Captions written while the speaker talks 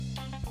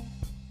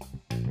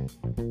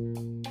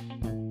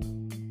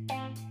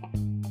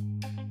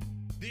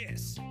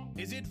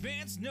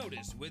Advance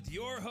Notice with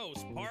your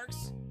host,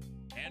 Parks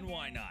and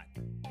Why Not.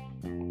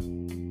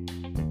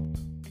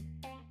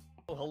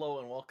 Hello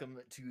and welcome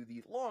to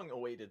the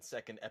long-awaited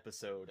second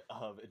episode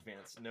of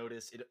Advance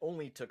Notice. It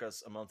only took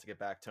us a month to get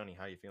back. Tony,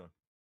 how are you feeling?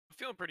 I'm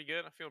feeling pretty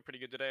good. I'm feeling pretty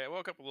good today. I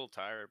woke up a little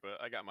tired,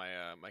 but I got my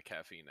my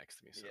caffeine next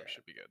to me, so it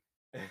should be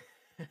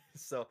good.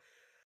 So,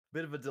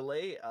 bit of a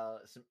delay.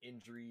 Some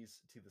injuries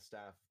to the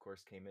staff, of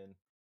course, came in.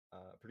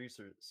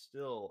 Producer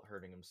still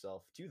hurting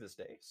himself to this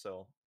day,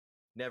 so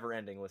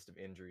never-ending list of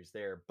injuries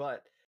there.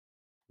 But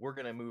we're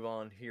going to move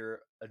on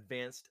here.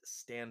 Advanced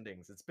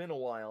standings. It's been a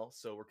while,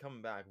 so we're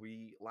coming back.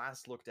 We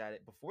last looked at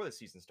it before the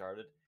season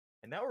started,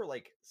 and now we're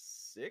like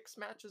 6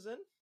 matches in.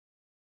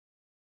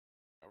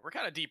 We're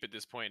kind of deep at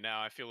this point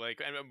now. I feel like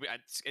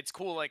it's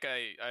cool. Like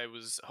I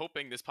was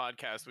hoping this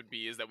podcast would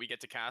be, is that we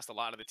get to cast a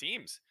lot of the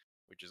teams,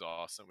 which is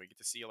awesome. We get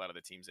to see a lot of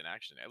the teams in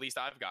action. At least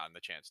I've gotten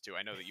the chance to.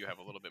 I know that you have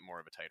a little bit more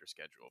of a tighter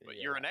schedule, but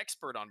you're an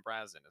expert on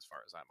Brazen as far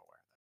as I'm aware.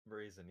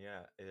 Brazen,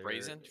 yeah.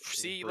 Brazen?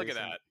 See, look at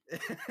that.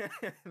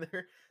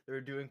 They're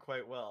doing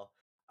quite well.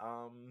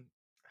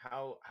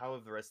 How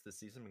have the rest of the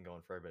season been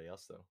going for everybody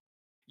else, though?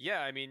 Yeah,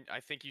 I mean, I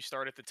think you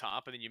start at the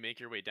top and then you make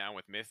your way down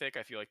with Mythic.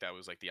 I feel like that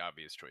was like the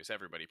obvious choice.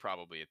 Everybody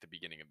probably at the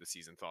beginning of the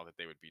season thought that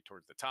they would be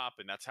towards the top,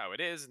 and that's how it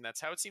is, and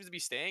that's how it seems to be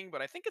staying.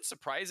 But I think it's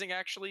surprising,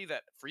 actually,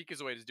 that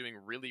Freakazoid is doing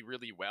really,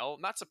 really well.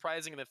 Not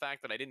surprising in the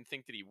fact that I didn't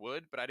think that he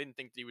would, but I didn't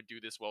think that he would do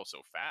this well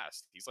so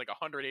fast. He's like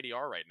 100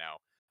 ADR right now,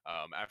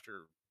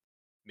 after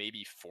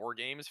maybe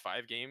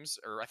 5 games,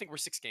 or I think we're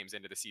 6 games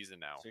into the season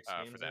now. 6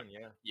 games for them.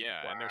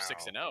 Wow. And they're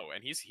 6-0,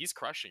 and he's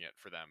crushing it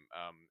for them.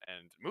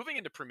 And moving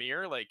into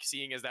Premier, like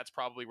seeing as that's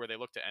probably where they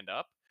look to end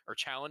up, or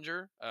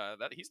Challenger,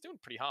 that he's doing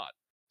pretty hot.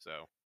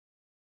 So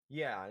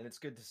yeah, and it's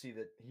good to see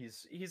that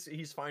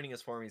he's finding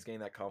his form. He's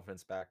getting that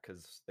confidence back,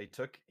 because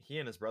he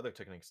and his brother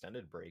took an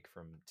extended break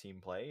from team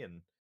play,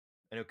 and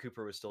I know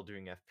Cooper was still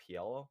doing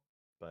FPL,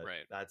 but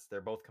they're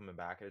both coming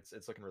back.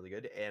 It's looking really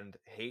good, and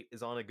Hate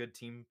is on a good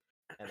team,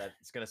 and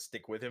that's going to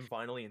stick with him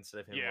finally,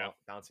 instead of him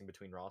bouncing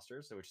between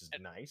rosters, which is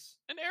nice.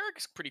 And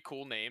Eric's a pretty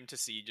cool name to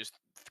see just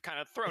kind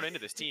of thrown into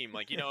this team.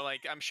 Like,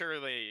 like I'm sure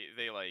they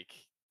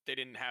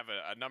didn't have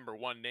a number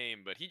one name,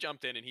 but he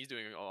jumped in and he's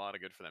doing a lot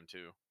of good for them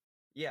too.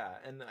 Yeah,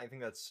 and I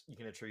think you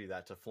can attribute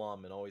that to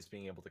Flum and always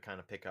being able to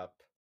kind of pick up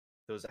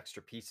those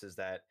extra pieces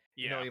that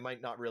you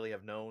might not really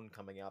have known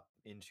coming up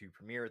into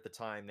Premier at the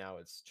time. Now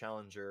it's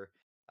Challenger.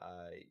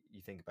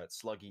 You think about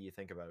Sluggy, you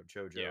think about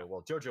Jojo. Yeah.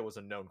 Well, Jojo was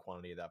a known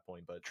quantity at that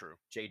point, but true.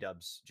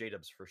 J-Dubs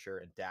for sure,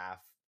 and Daff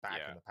back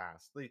in the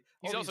past.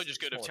 He's also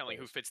just good at telling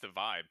who fits the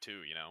vibe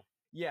too,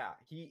 Yeah,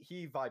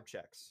 he vibe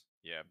checks.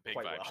 Yeah, big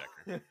vibe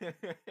checker.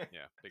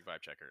 Yeah, big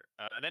vibe checker.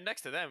 And then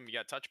next to them, you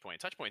got Touchpoint.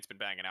 Touchpoint's been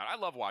banging out. I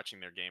love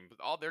watching their game.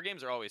 All their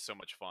games are always so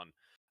much fun,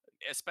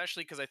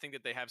 especially because I think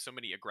that they have so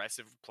many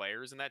aggressive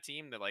players in that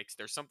team that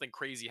there's something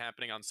crazy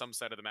happening on some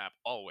side of the map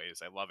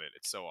always. I love it.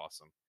 It's so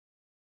awesome.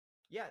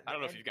 Yeah, I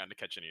don't know if you've gotten to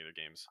catch any of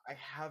their games. I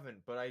haven't,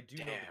 but I do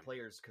know the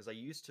players, because I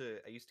used to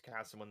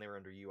cast them when they were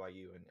under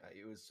UIU, and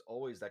it was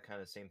always that kind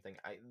of same thing.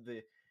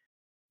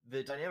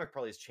 The dynamic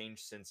probably has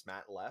changed since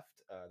Matt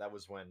left. That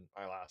was when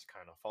I last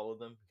kind of followed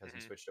them, because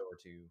he switched over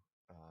to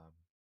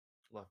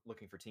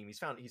looking for team. He's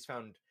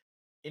found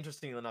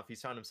interestingly enough, he's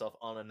found himself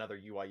on another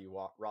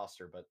UIU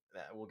roster, but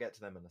we'll get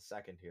to them in a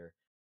second here.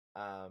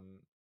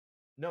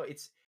 No,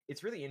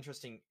 it's really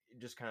interesting,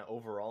 just kind of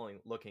overall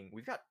looking.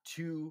 We've got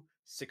 2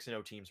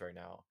 6-0 teams right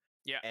now.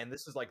 Yeah. And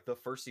this is like the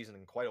first season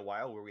in quite a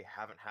while where we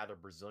haven't had a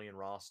Brazilian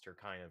roster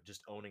kind of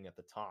just owning at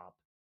the top.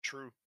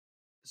 True.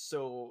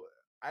 So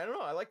I don't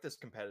know. I like this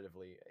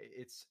competitively.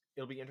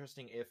 It'll be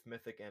interesting if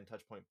Mythic and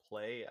Touchpoint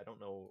play. I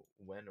don't know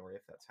when or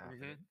if that's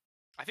happening.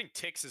 I think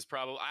Tix is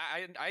probably.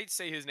 I'd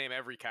say his name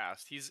every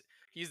cast. He's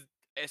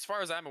as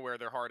far as I'm aware,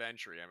 they're hard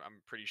entry.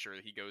 I'm pretty sure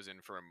that he goes in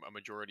for a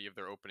majority of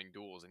their opening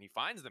duels, and he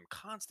finds them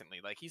constantly.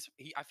 Like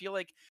I feel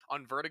like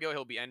on Vertigo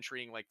he'll be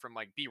entering from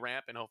B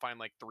ramp, and he'll find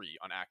 3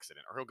 on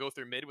accident, or he'll go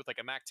through mid with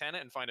a Mac 10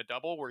 and find a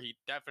double where he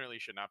definitely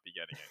should not be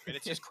getting it. And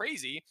it's just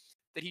crazy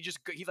that he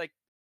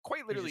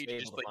quite literally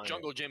just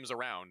jungle gyms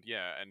around,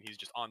 and he's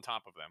just on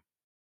top of them.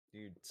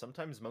 Dude,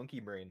 sometimes monkey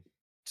brain.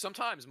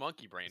 Sometimes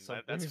monkey brain.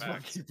 That's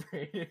facts.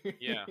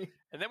 Yeah,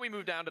 and then we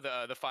move down to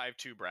the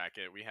 5-2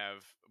 bracket. We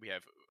have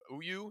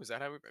UU. Is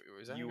that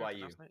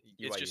UIU?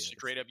 It's just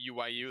straight up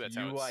UIU. That's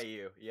how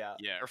UIU. Yeah.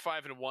 Yeah, or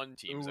 5-1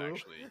 teams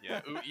actually.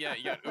 Yeah.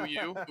 You got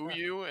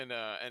UU,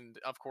 and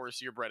of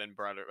course your bread and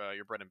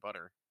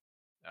butter.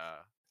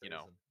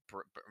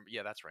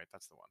 Yeah, that's right.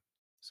 That's the one.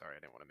 Sorry, I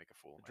didn't want to make a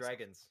fool of myself.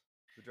 Dragons.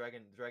 The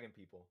dragon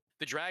people.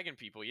 The dragon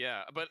people,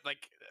 yeah. But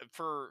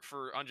for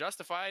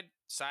Unjustified,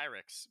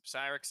 Cyrix.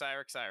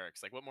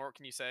 What more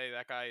can you say?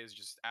 That guy is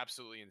just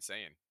absolutely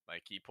insane.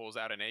 He pulls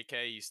out an AK,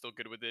 he's still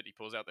good with it. He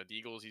pulls out the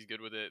Deagles, he's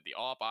good with it. The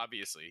AWP,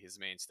 obviously, his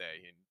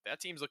mainstay. And that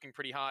team's looking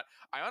pretty hot.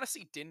 I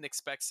honestly didn't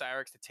expect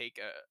Cyrix to take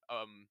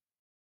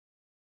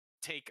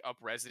up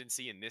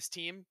residency in this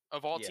team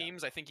of all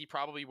teams. I think he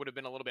probably would have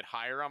been a little bit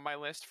higher on my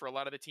list for a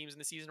lot of the teams in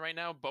the season right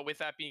now. But with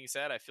that being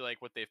said, I feel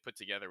like what they've put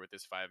together with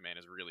this 5-man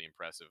is really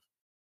impressive.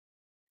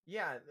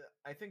 Yeah,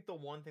 I think the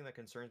one thing that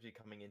concerns me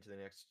coming into the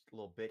next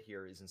little bit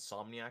here is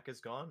Insomniac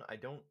is gone. I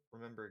don't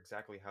remember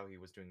exactly how he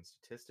was doing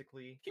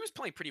statistically. He was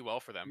playing pretty well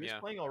for them, He was yeah.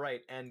 playing all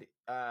right, and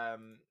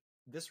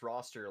this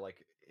roster,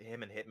 like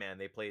him and Hitman,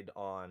 they played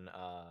on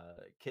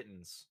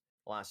Kittens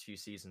last few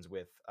seasons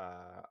with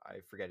I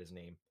forget his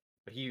name,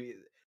 but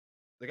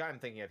the guy I'm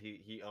thinking of,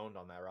 he owned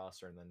on that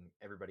roster, and then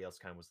everybody else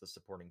kind of was the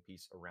supporting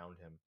piece around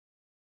him.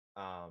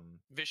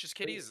 Vicious But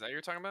Kitties, is that what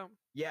you're talking about?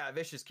 yeah,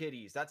 Vicious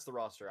Kitties, that's the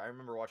roster. I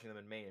remember watching them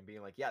in Maine and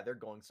being like, yeah, they're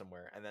going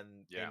somewhere. And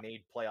then they Yeah.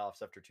 made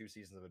playoffs after 2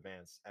 seasons of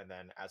advance. And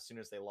then as soon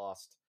as they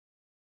lost,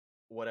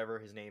 whatever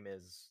his name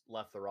is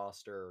left the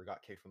roster or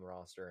got kicked from the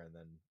roster. And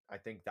then I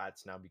think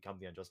that's now become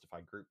the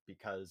Unjustified group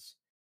because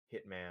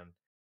Hitman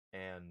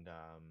and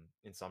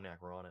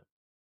Insomniac were on it.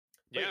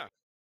 But Yeah.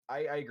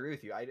 I agree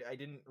with you. I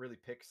didn't really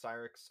pick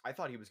Cyrix. I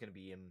thought he was going to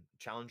be in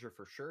Challenger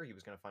for sure. He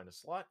was going to find a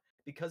slot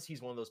because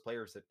he's one of those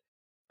players that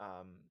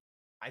um,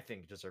 I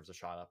think deserves a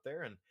shot up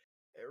there. And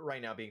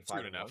right now, being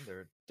 5-1,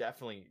 they're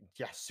definitely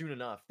soon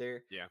enough.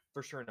 They're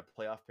for sure in a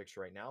playoff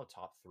picture right now,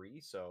 top 3.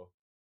 So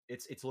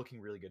it's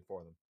looking really good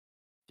for them.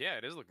 Yeah,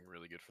 it is looking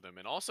really good for them.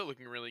 And also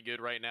looking really good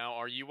right now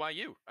are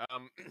UYU,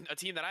 a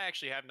team that I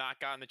actually have not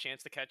gotten the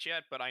chance to catch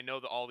yet, but I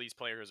know that all these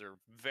players are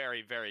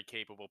very, very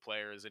capable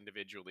players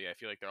individually. I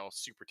feel like they're all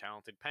super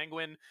talented.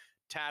 Penguin,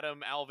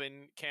 Tatum,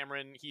 Alvin,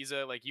 Cameron,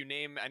 Hiza, like you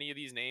name any of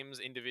these names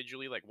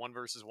individually, like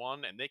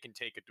 1v1, and they can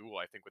take a duel,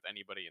 I think, with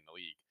anybody in the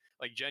league.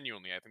 Like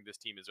genuinely, I think this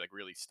team is like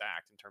really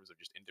stacked in terms of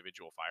just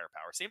individual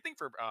firepower. Same thing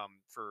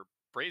for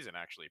Brazen,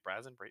 actually.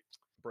 Brazen?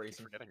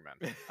 Brazen. Forgetting,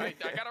 man. I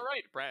got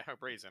it right.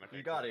 Brazen. Okay,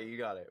 you got it. You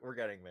got it. We're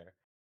getting there.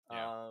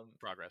 Yeah,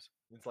 progress.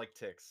 It's like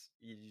ticks.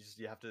 You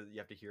have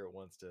to hear it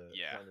once to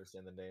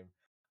understand the name.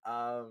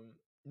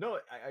 No,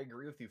 I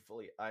agree with you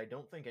fully. I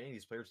don't think any of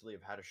these players really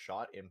have had a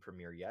shot in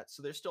Premier yet,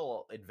 so they're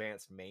still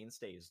advanced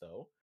mainstays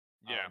though.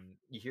 Yeah.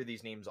 You hear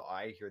these names.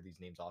 I hear these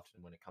names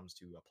often when it comes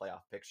to a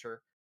playoff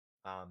picture.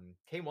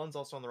 K1's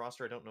also on the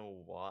roster. I don't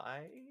know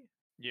why.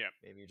 Yeah.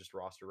 Maybe just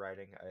roster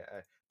writing.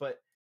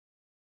 But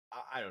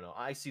I don't know.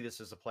 I see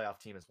this as a playoff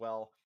team as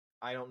well.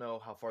 I don't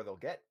know how far they'll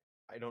get.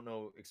 I don't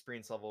know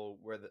experience level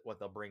what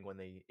they'll bring when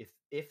they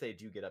if they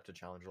do get up to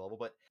challenger level.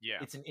 But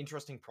it's an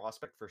interesting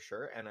prospect for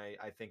sure, and I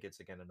think it's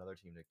again another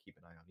team to keep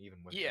an eye on, even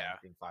with them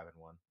being 5-1.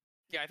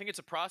 Yeah, I think it's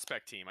a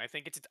prospect team. I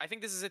think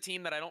this is a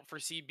team that I don't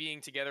foresee being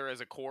together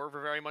as a core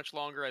for very much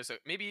longer. As a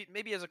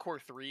maybe as a core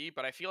 3,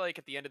 but I feel like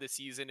at the end of the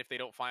season, if they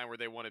don't find where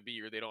they want to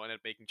be or they don't end up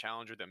making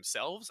challenger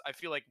themselves, I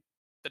feel like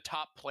the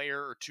top player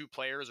or 2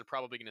 players are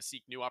probably going to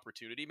seek new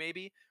opportunity,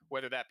 maybe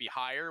whether that be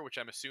higher, which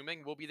I'm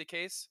assuming will be the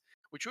case,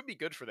 which would be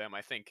good for them.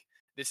 I think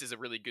this is a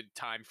really good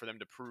time for them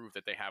to prove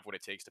that they have what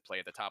it takes to play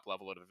at the top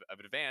level of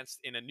advanced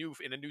in a new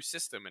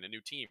system and a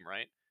new team,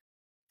 right?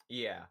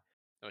 Yeah,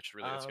 which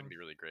really it's going to be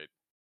really great.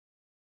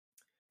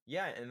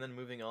 Yeah, and then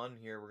moving on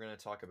here, we're going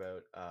to talk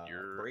about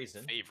your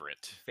Brazen.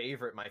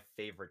 My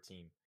favorite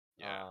team.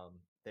 Yeah.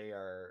 They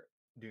are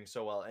doing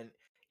so well, and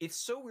it's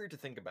so weird to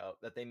think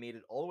about that they made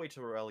it all the way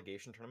to a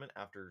relegation tournament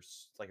after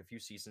like a few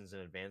seasons in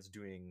advance,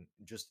 doing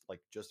just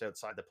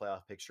outside the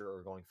playoff picture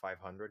or going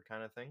 500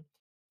 kind of thing,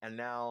 and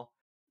now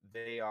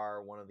they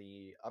are one of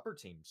the upper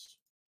teams.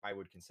 I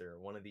would consider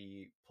one of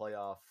the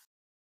playoff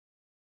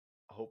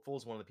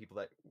hopefuls, one of the people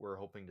that we're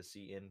hoping to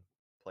see in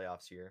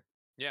playoffs here.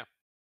 Yeah.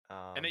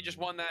 And they just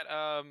won that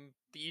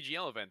the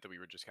EGL event that we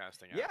were just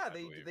casting out. Yeah,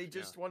 they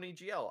just won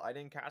EGL. I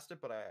didn't cast it,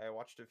 but I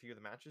watched a few of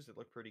the matches. It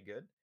looked pretty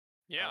good.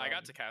 Yeah, I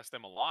got to cast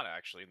them a lot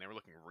actually, and they were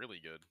looking really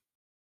good.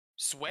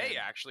 Sway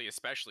actually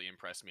especially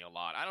impressed me a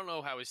lot. I don't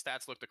know how his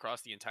stats looked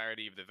across the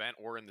entirety of the event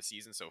or in the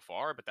season so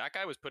far, but that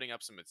guy was putting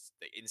up some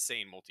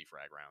insane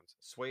multi-frag rounds.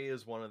 Sway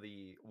is one of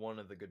the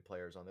good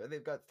players on there.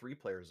 They've got 3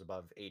 players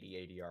above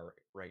 80 ADR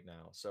right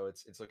now, so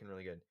it's looking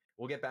really good.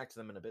 We'll get back to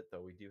them in a bit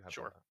though. We do have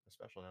a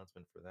special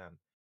announcement for them.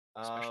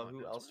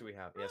 Who else do we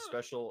have? Yeah,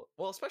 special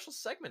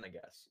segment, I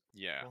guess.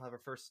 Yeah. We'll have our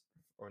first,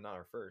 or not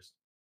our first.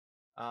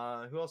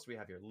 Who else do we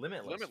have here?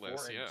 Limitless 4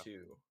 and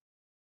 2.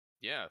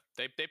 Yeah,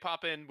 they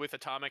pop in with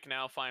Atomic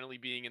now finally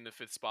being in the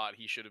 5th spot.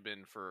 He should have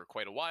been for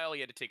quite a while. He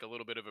had to take a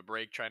little bit of a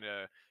break trying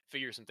to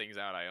figure some things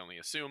out, I only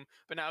assume.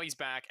 But now he's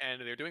back,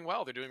 and they're doing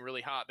well. They're doing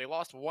really hot. They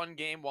lost 1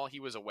 game while he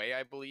was away,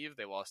 I believe.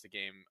 They lost a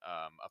game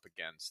up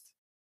against,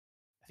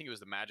 I think it was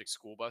the Magic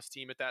School Bus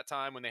team at that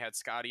time when they had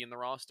Scotty in the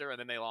roster, and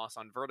then they lost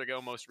on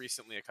Vertigo most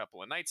recently a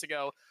couple of nights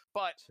ago.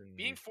 But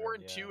being 4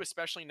 and 2,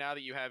 especially now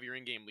that you have your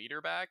in-game leader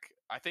back,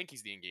 I think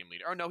he's the in-game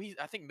leader. Or no,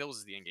 I think Mills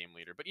is the in-game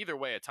leader. But either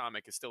way,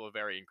 Atomic is still a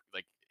very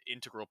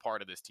integral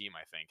part of this team,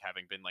 I think,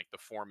 having been the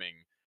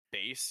forming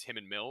base, him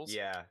and Mills.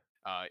 Yeah.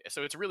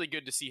 So it's really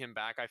good to see him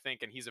back, I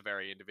think, and he's a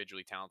very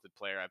individually talented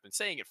player. I've been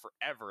saying it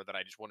forever that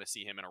I just want to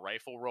see him in a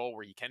rifle role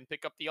where he can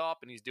pick up the op,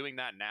 and he's doing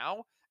that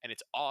now, and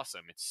it's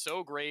awesome. It's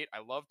so great. I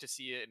love to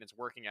see it, and it's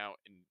working out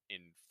in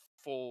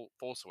full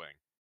swing.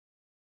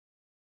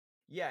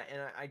 Yeah,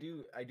 and I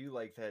do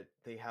like that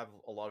they have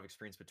a lot of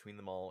experience between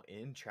them all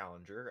in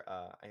Challenger.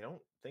 I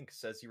don't think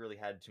Sezi really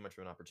had too much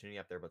of an opportunity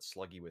up there, but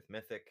Sluggy with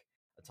Mythic.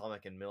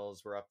 Atomic and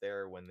Mills were up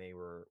there when they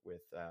were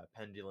with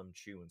Pendulum,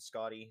 Chu, and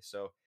Scotty.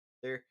 So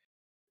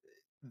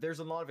there's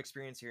a lot of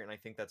experience here, and I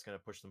think that's going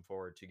to push them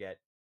forward to get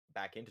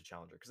back into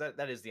Challenger, because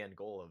that is the end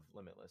goal of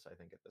Limitless, I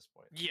think, at this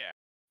point. Yeah.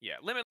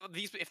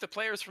 If the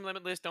players from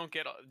Limitless don't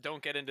get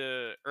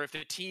into, or if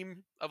the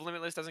team of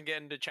Limitless doesn't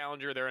get into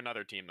Challenger, they're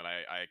another team that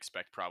I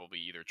expect probably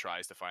either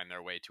tries to find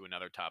their way to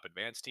another top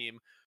advanced team,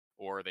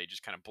 or they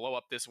just kind of blow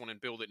up this one and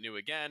build it new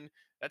again.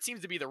 That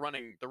seems to be the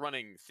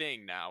running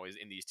thing now is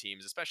in these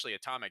teams, especially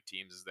Atomic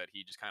teams, is that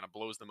he just kind of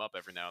blows them up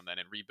every now and then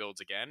and rebuilds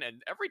again.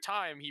 And every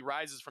time he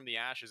rises from the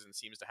ashes and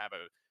seems to have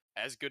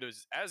as good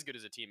as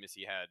a team as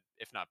he had,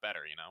 if not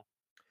better, you know.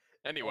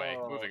 Anyway,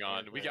 moving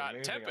on. We got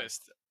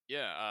Tempest.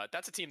 Yeah,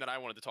 that's a team that I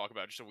wanted to talk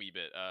about just a wee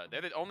bit.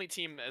 They're the only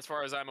team, as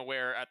far as I'm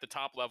aware, at the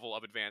top level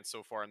of Advanced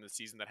so far in the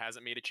season that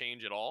hasn't made a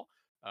change at all.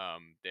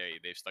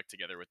 They've stuck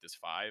together with this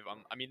 5.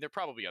 I mean, there are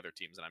probably other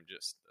teams, and I'm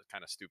just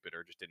kind of stupid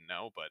or just didn't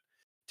know. But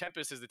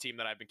Tempest is the team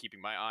that I've been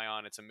keeping my eye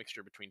on. It's a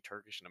mixture between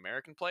Turkish and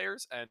American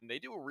players, and they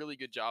do a really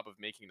good job of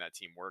making that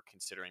team work,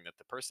 considering that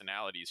the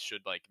personalities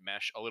should like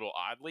mesh a little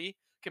oddly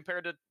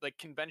compared to like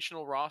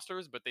conventional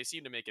rosters, but they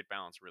seem to make it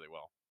balance really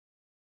well.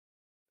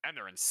 And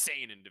they're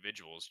insane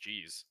individuals.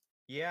 Jeez.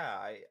 Yeah,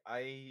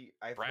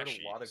 I've heard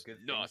a lot of good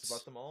things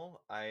about them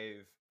all.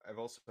 I've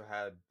also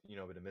had, you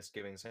know, a bit of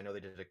misgivings. I know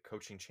they did a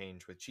coaching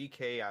change with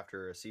GK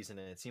after a season,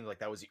 and it seemed like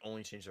that was the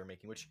only change they're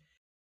making, which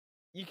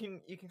you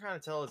can kind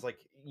of tell is like,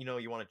 you know,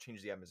 you want to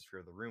change the atmosphere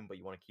of the room, but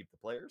you want to keep the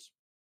players.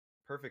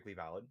 Perfectly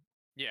valid.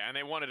 Yeah, and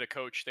they wanted a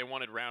coach. They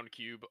wanted Round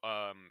Cube,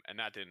 and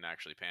that didn't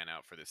actually pan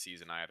out for this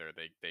season either.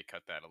 They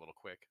cut that a little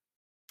quick.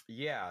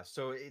 Yeah,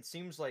 so it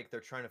seems like they're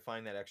trying to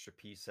find that extra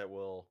piece that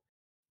will,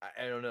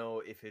 I don't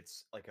know if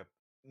it's like a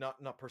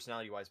not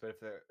personality wise, but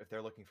if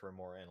they're looking for a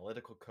more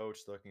analytical coach,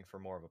 they're looking for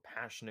more of a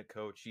passionate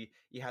coach.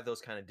 You have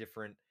those kind of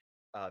different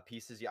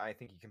pieces. Yeah, I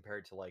think you compare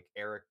it to like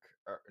Eric,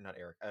 or not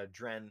Eric,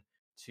 Dren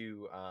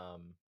to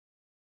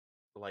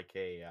like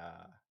a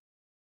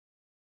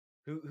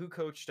who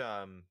coached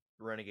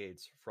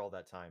Renegades for all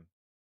that time.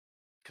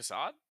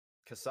 Kassad?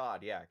 Kassad,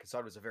 yeah.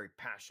 Kassad was a very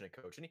passionate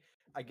coach. And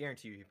I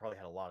guarantee you he probably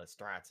had a lot of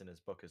strats in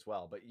his book as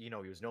well. But, you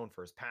know, he was known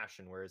for his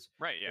passion, whereas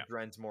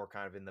Dren's more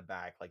kind of in the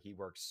back. Like, he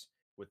works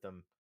with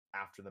them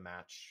after the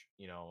match,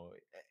 you know.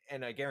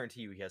 And I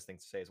guarantee you he has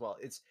things to say as well.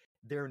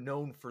 They're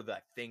known for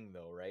that thing,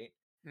 though, right?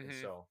 Mm-hmm. And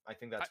so I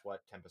think that's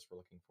what Tempest were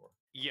looking for.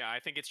 Yeah, I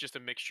think it's just a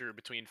mixture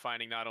between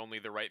finding not only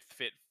the right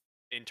fit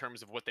in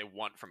terms of what they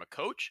want from a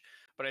coach,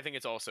 but I think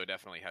it's also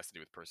definitely has to do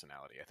with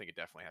personality. I think it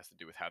definitely has to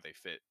do with how they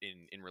fit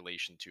in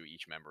relation to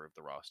each member of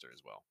the roster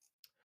as well.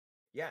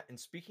 Yeah, and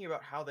speaking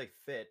about how they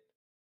fit,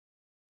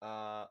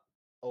 0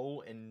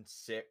 and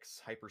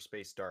 6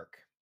 Hyperspace Dark.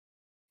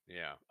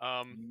 Yeah.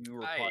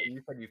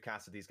 You said you've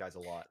casted these guys a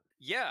lot.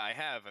 Yeah, I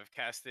have. I've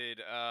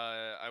casted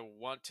I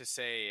want to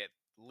say at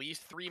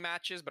least 3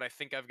 matches, but I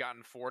think I've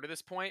gotten 4 to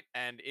this point,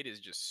 and it is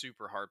just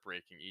super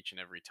heartbreaking each and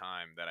every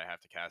time that I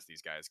have to cast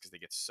these guys because they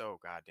get so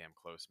goddamn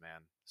close,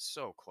 man.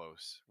 So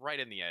close. Right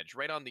in the edge,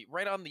 right on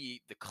the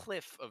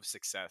cliff of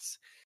success.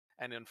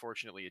 And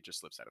unfortunately, it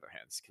just slips out of their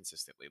hands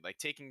consistently. Like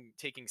taking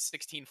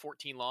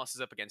 16-14 losses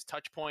up against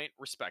Touchpoint,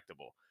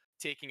 respectable.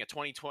 Taking a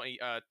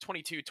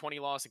 22-20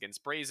 loss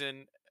against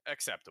Brazen,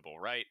 acceptable,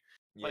 right?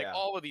 Yeah. Like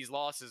all of these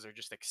losses are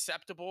just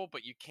acceptable,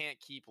 but you can't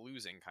keep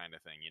losing kind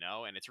of thing, you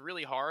know? And it's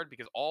really hard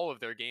because all of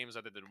their games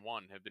other than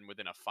one have been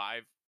within a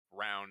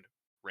 5-round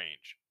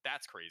range.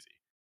 That's crazy.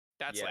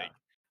 That's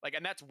like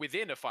and that's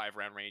within a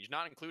 5-round range,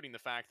 not including the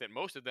fact that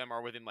most of them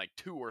are within like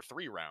 2 or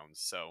 3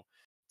 rounds. So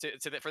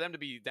for them to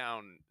be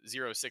down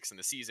 0-6 in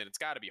the season, it's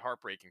got to be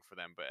heartbreaking for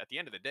them. But at the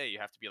end of the day, you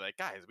have to be like,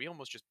 guys, we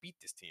almost just beat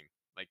this team.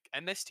 Like,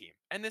 and this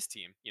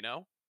team, you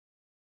know?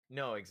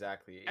 No,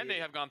 exactly. And they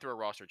have gone through a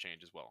roster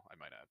change as well, I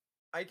might add.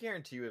 I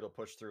guarantee you it'll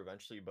push through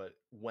eventually, but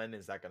when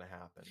is that going to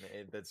happen?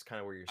 That's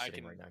kind of where you're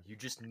sitting right now. You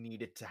just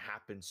need it to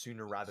happen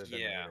sooner rather than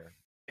later.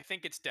 I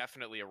think it's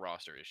definitely a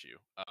roster issue.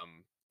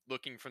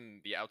 Looking from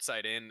the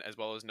outside in, as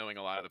well as knowing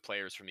a lot of the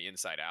players from the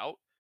inside out,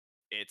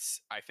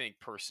 it's, I think,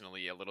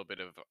 personally a little bit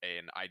of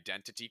an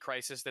identity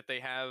crisis that they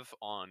have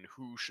on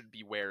who should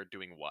be where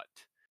doing what.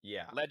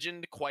 Yeah.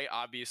 Legend quite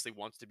obviously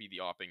wants to be the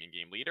opping and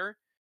game leader.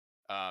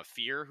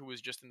 Fear, who was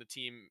just in the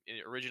team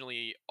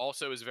originally,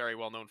 also is very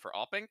well known for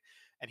opping,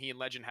 and he and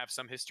Legend have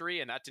some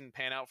history, and that didn't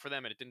pan out for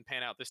them, and it didn't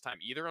pan out this time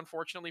either,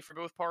 unfortunately, for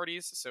both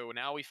parties. So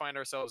now we find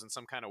ourselves in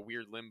some kind of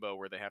weird limbo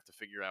where they have to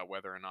figure out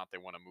whether or not they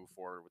want to move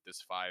forward with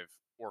this 5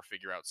 or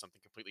figure out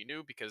something completely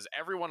new, because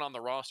everyone on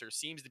the roster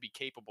seems to be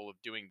capable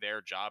of doing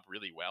their job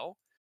really well.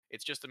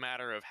 It's just a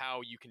matter of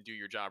how you can do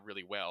your job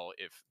really well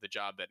if the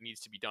job that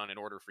needs to be done in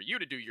order for you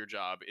to do your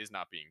job is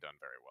not being done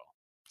very well.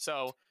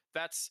 So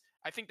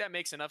I think that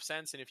makes enough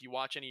sense. And if you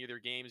watch any of their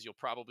games, you'll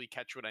probably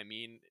catch what I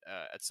mean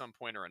at some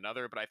point or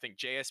another. But I think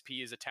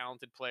JSP is a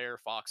talented player.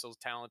 Foxel's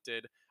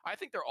talented. I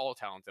think they're all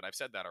talented. I've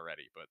said that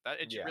already. But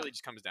it really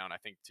just comes down, I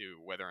think, to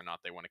whether or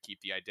not they want to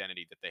keep the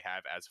identity that they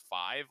have as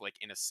 5, like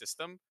in a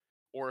system,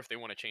 or if they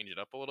want to change it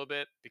up a little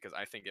bit, because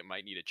I think it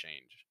might need a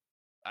change.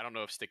 I don't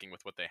know if sticking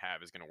with what they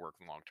have is going to work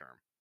long term.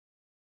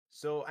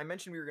 So I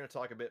mentioned we were going to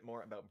talk a bit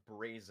more about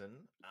Brazen,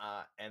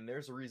 and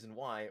there's a reason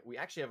why. We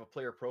actually have a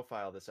player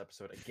profile this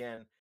episode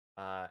again,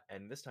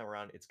 and this time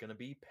around it's going to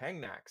be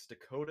Pengnax,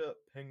 Dakota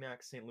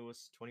Pengnax, St.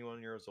 Louis,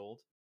 21 years old.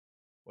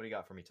 What do you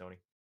got for me, Tony?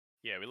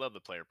 Yeah, we love the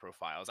player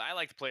profiles. I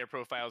like the player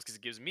profiles because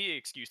it gives me an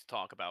excuse to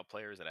talk about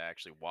players that I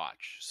actually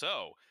watch.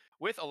 So,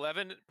 with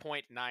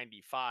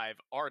 11.95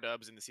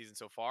 R-dubs in the season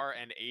so far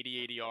and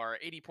 80 ADR,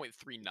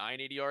 80.39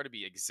 ADR to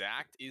be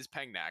exact, is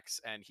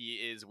Pengnax, and he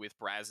is with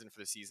Brazen for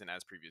the season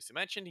as previously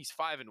mentioned. He's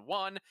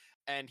 5-1,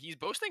 and he's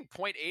boasting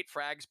 0.8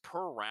 frags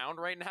per round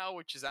right now,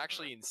 which is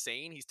actually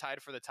insane. He's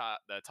tied for the top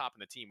in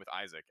the team with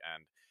Isaac,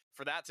 and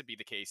for that to be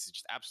the case is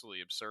just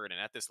absolutely absurd. And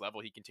at this level,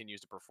 he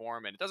continues to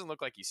perform, and it doesn't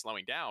look like he's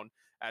slowing down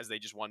as they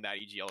just won that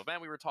EGL event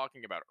we were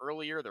talking about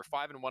earlier. They're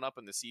 5-1 up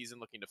in the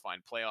season, looking to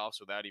find playoffs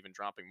without even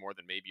dropping more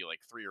than maybe like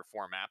 3 or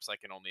 4 maps, I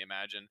can only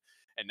imagine.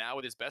 And now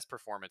with his best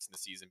performance in the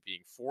season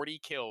being 40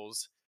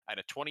 kills at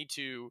a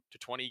 22-20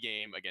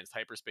 game against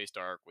Hyperspace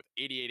Dark with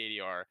 88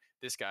 ADR,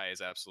 this guy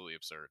is absolutely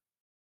absurd.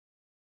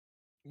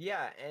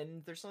 Yeah,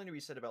 and there's something to be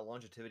said about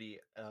longevity.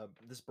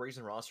 This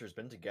Brazen roster has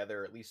been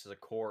together, at least as a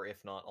core, if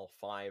not all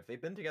 5.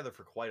 They've been together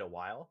for quite a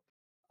while,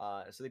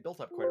 so they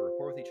built up quite a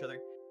rapport with each other.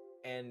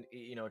 And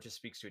it just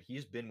speaks to it.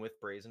 He's been with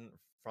Brazen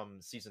from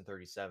season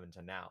 37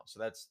 to now, so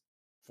that's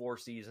 4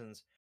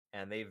 seasons,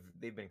 and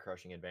they've been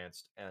crushing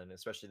advanced, and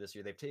especially this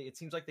year, it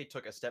seems like they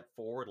took a step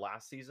forward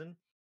last season,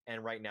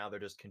 and right now they're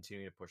just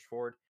continuing to push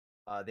forward.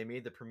 They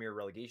made the Premier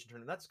relegation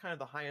tournament. That's kind of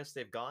the highest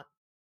they've got.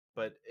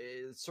 But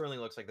it certainly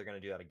looks like they're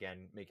going to do that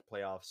again, make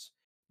playoffs,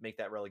 make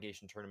that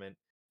relegation tournament,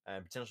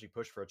 and potentially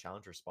push for a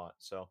challenger spot.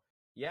 So,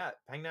 yeah,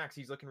 Pengnax,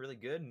 he's looking really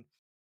good. And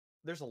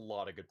there's a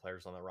lot of good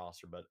players on that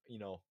roster, but,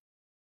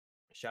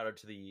 shout out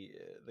to the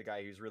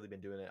guy who's really been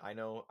doing it. I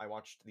know I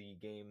watched the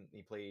game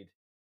he played,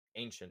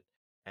 Ancient,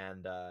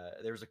 and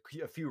there was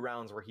a few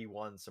rounds where he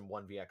won some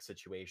 1vx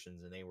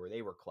situations, and they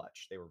were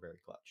clutch. They were very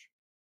clutch.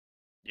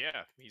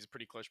 Yeah, he's a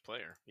pretty clutch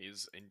player.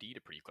 He's indeed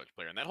a pretty clutch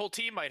player, and that whole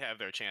team might have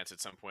their chance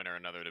at some point or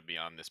another to be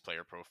on this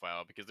player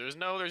profile because there's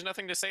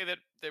nothing to say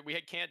that we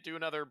can't do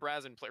another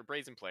Brazen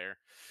player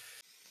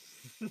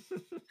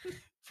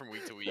from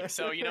week to week.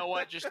 So you know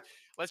what?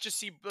 Let's just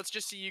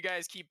see you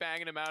guys keep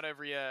banging them out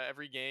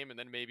every game, and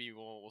then maybe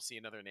we'll see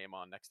another name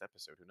on next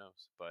episode. Who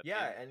knows? But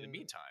yeah, in the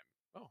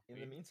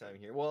meantime,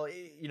 here, well,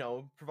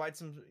 provide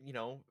some,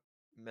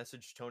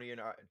 message Tony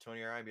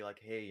or I, be like,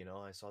 hey,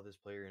 I saw this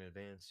player in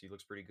advance. He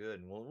looks pretty good,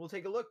 and we'll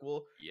take a look.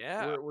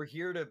 We're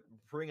here to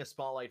bring a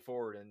spotlight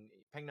forward, and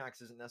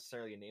Pengnax isn't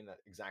necessarily a name that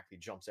exactly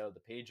jumps out of the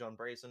page on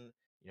Brazen.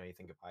 You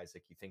think of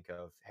Isaac, you think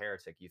of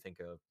Heretic, you think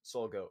of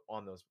Solgoat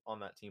on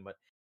that team, but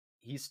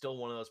he's still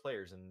one of those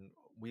players, and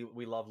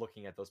we love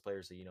looking at those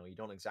players that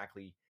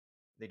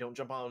they don't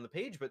jump out on the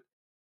page, but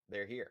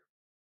they're here.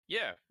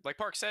 Yeah, like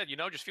Park said,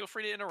 just feel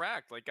free to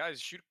interact. Like, guys,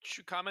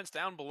 shoot comments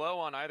down below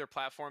on either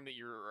platform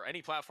or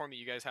any platform that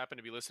you guys happen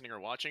to be listening or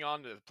watching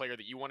on, the player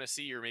that you want to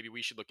see, or maybe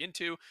we should look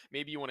into.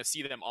 Maybe you want to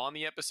see them on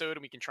the episode,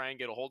 and we can try and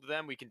get a hold of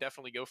them. We can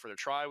definitely go for the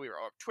try.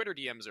 Our Twitter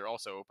DMs are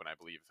also open, I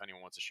believe, if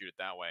anyone wants to shoot it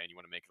that way and you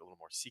want to make it a little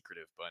more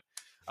secretive. But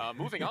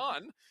moving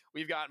on,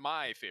 we've got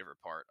my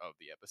favorite part of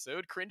the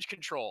episode, cringe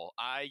control.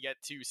 I get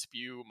to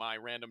spew my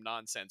random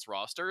nonsense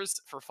rosters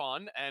for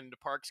fun, and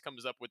Parks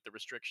comes up with the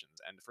restrictions.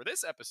 And for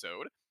this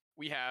episode,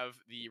 we have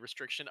the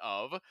restriction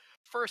of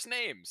first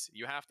names.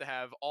 You have to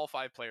have all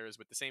 5 players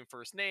with the same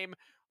first name.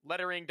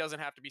 Lettering doesn't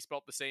have to be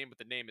spelt the same, but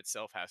the name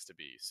itself has to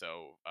be.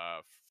 So,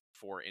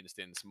 for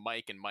instance,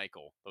 Mike and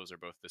Michael, those are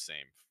both the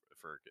same,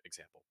 for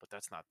example. But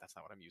that's not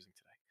what I'm using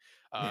today.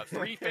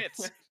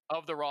 3/5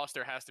 of the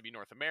roster has to be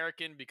North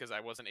American because I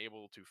wasn't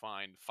able to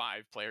find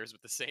 5 players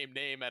with the same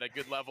name at a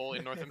good level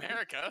in North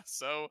America.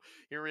 So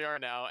here we are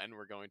now, and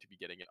we're going to be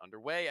getting it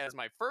underway. As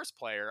my first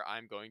player,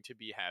 I'm going to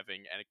be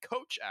having a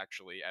coach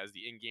actually as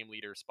the in-game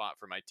leader spot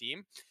for my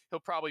team. He'll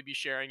probably be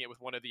sharing it with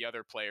one of the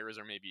other players,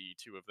 or maybe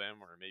 2 of them,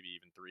 or maybe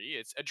even 3.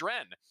 It's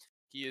Adren.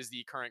 He is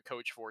the current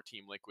coach for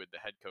Team Liquid, the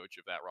head coach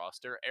of that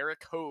roster.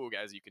 Eric Hogue,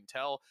 as you can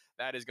tell,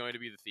 that is going to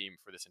be the theme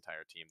for this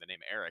entire team, the name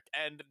Eric.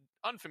 And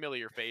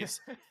unfamiliar face,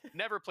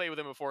 never played with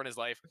him before in his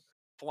life,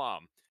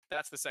 Flom.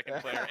 That's the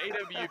second player.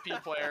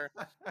 AWP player.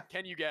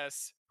 Can you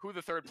guess who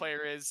the third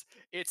player is?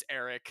 It's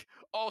Eric,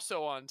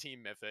 also on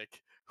Team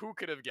Mythic. Who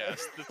could have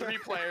guessed? The 3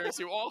 players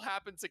who all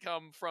happen to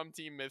come from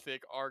Team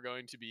Mythic are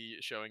going to be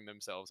showing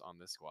themselves on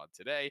this squad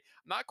today.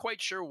 I'm not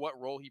quite sure what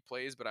role he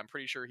plays, but I'm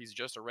pretty sure he's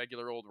just a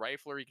regular old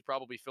rifler. He could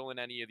probably fill in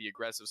any of the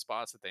aggressive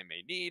spots that they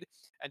may need.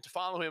 And to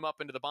follow him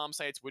up into the bomb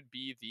sites would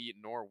be the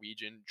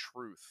Norwegian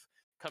Truth.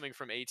 Coming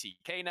from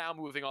ATK now,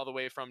 moving all the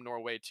way from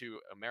Norway to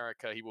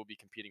America. He will be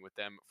competing with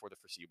them for the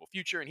foreseeable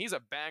future. And he's a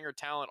banger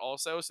talent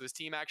also, so this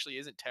team actually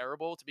isn't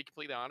terrible, to be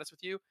completely honest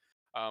with you.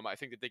 I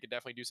think that they could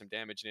definitely do some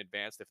damage in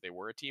advanced if they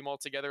were a team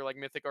altogether like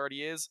Mythic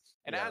already is.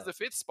 And as the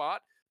 5th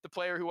spot, the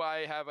player who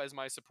I have as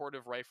my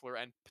supportive rifler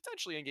and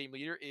potentially in-game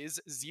leader is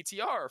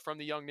ZTR from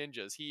the Young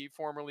Ninjas. He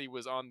formerly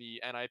was on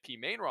the NIP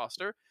main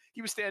roster.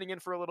 He was standing in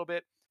for a little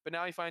bit, but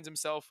now he finds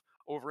himself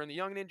over in the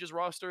Young Ninjas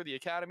roster, the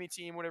Academy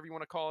team, whatever you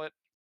want to call it.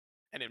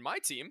 And in my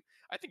team,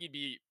 I think he'd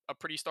be a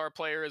pretty star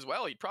player as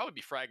well. He'd probably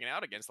be fragging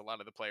out against a lot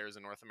of the players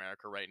in North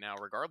America right now,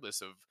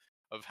 regardless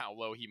of how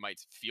low he might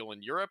feel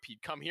in Europe.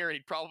 He'd come here and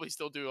he'd probably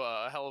still do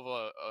a hell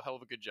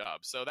of a good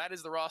job. So that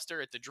is the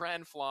roster. It's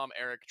Adren, Flom,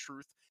 Eric,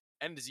 Truth,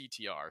 and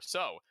ZTR.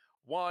 So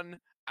 1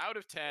 out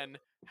of 10.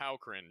 How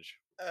cringe?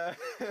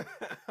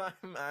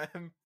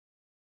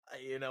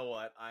 You know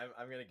what?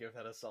 I'm gonna give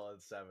that a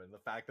solid 7. The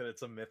fact that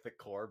it's a mythic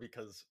core,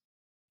 because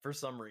for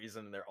some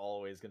reason they're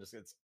always gonna.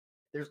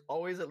 There's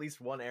always at least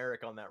one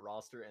Eric on that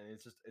roster, and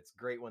it's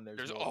great when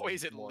there's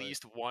always at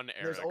least one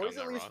Eric. There's always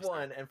on at least roster.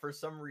 one, and for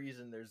some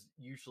reason there's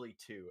usually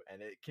 2,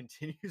 and it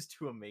continues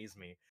to amaze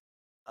me.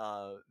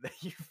 That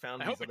you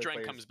found. I hope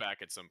Adren comes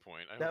back at some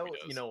point. I hope he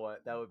does. You know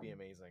what? That would be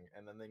amazing.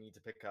 And then they need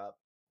to pick up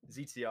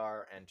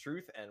ZTR and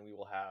Truth, and we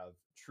will have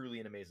truly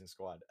an amazing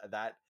squad.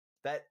 That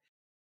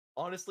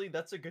honestly,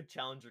 that's a good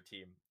challenger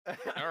team.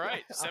 All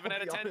right, 7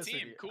 out of 10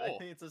 team. Cool. I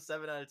think it's a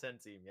 7 out of 10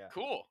 team. Yeah.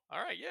 Cool.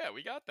 All right. Yeah,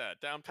 we got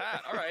that down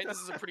pat. All right, this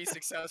is a pretty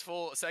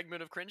successful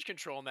segment of Cringe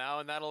Control now,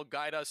 and that'll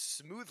guide us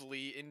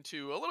smoothly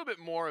into a little bit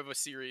more of a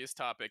serious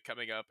topic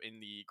coming up in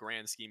the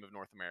grand scheme of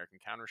North American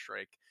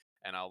Counter-Strike.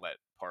 And I'll let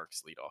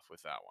Parks lead off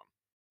with that one.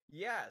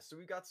 Yeah, so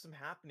we got some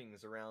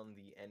happenings around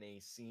the NA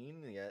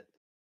scene. Yet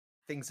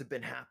things have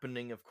been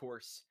happening, of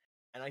course.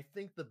 And I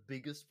think the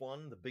biggest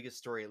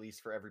story, at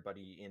least for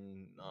everybody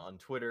on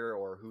Twitter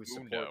or who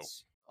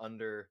supports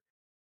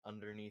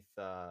underneath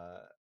the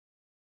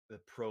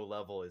pro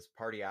level, is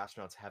Party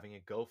Astronauts having a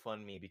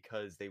GoFundMe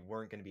because they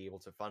weren't going to be able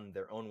to fund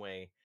their own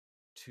way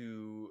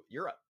to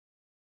Europe.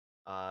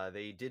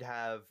 They did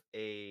have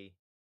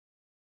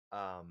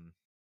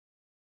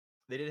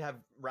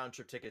round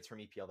trip tickets from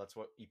EPL. That's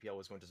what EPL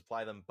was going to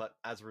supply them. But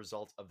as a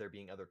result of there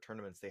being other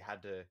tournaments, they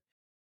had to.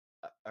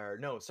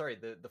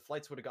 The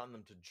flights would have gotten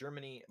them to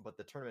Germany, but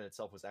the tournament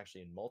itself was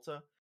actually in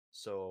Malta.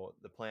 So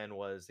the plan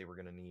was they were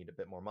going to need a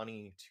bit more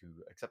money to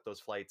accept those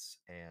flights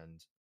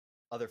and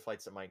other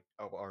flights that might,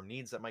 or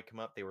needs that might come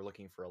up. They were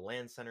looking for a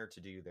land center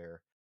to do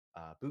their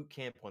boot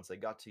camp once they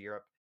got to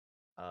Europe.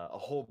 A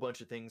whole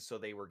bunch of things. So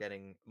they were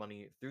getting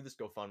money through this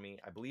GoFundMe.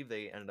 I believe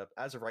they ended up,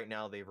 as of right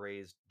now, they've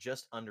raised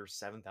just under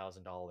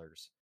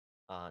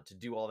 $7,000 to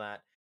do all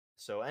that.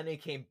 So NA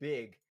came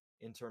big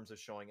in terms of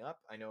showing up.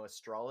 I know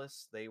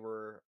Astralis, they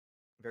were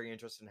very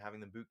interested in having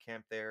the boot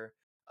camp there.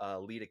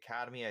 Lead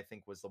Academy, I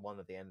think, was the one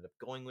that they ended up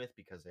going with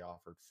because they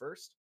offered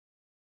first.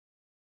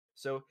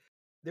 So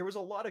there was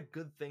a lot of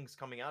good things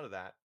coming out of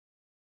that.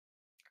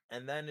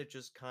 And then it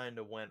just kind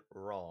of went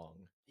wrong.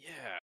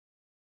 Yeah.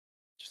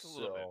 Just a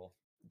little bit.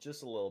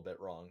 Just a little bit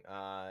wrong.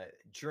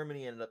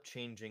 Germany ended up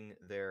changing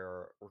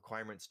their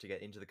requirements to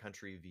get into the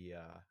country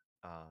via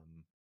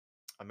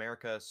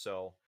America.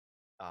 So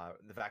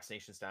the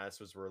vaccination status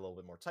were a little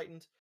bit more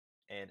tightened.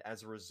 And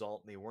as a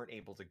result, they weren't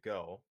able to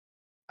go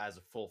as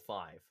a full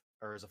 5,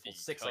 or as a full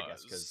 6, I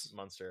guess, because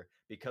Munster,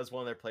 because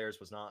one of their players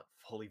was not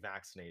fully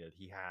vaccinated.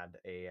 He had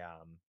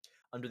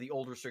under the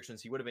old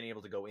restrictions, he would have been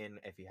able to go in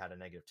if he had a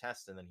negative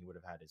test, and then he would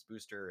have had his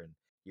booster, and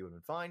he would have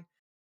been fine.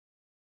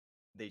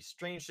 They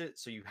changed it,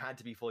 so you had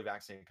to be fully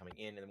vaccinated coming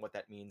in, and what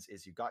that means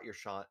is you got your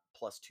shot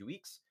plus 2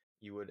 weeks,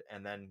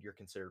 and then you're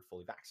considered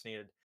fully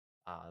vaccinated.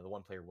 The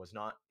one player was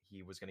not.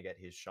 He was going to get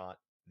his shot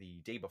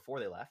the day before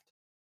they left,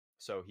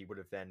 so he would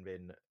have then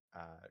been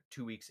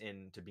 2 weeks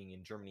into being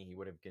in Germany. He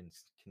would have been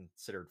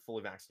considered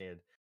fully vaccinated,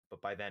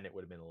 but by then it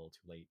would have been a little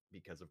too late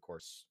because, of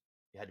course,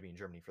 he had to be in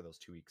Germany for those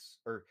 2 weeks,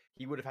 or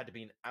he would have had to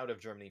be out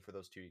of Germany for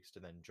those 2 weeks to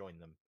then join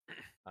them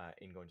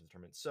in going to the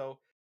tournament. So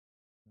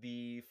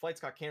the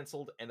flights got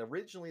canceled, and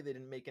originally they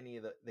didn't make any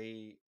of the.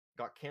 They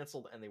got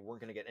canceled, and they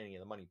weren't going to get any of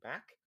the money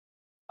back.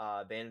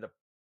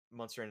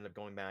 Munster ended up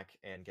going back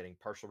and getting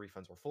partial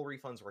refunds or full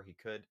refunds where he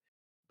could.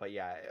 But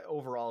yeah,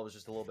 overall, it was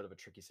just a little bit of a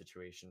tricky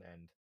situation,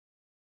 and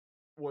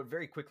what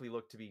very quickly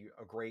looked to be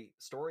a great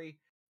story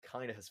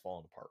kind of has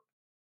fallen apart.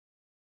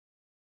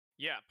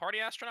 Yeah, Party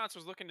Astronauts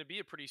was looking to be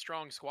a pretty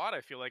strong squad. I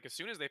feel like as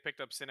soon as they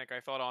picked up Cynic, I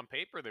thought on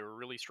paper they were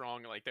really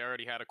strong. Like they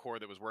already had a core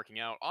that was working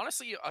out.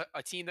 Honestly,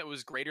 a team that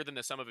was greater than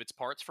the sum of its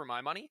parts for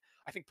my money.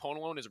 I think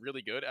Ponalone is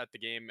really good at the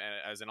game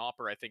as an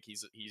opper. I think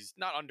he's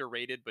not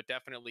underrated, but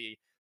definitely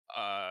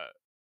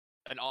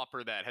an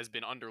opper that has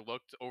been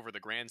underlooked over the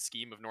grand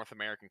scheme of North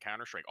American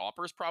Counter-Strike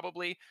oppers,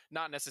 probably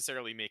not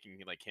necessarily making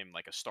like him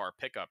like a star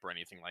pickup or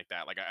anything like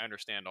that. Like I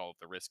understand all of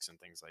the risks and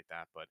things like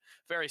that, but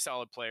very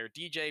solid player.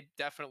 DJ,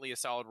 definitely a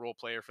solid role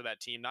player for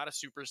that team. Not a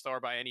superstar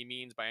by any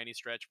means, by any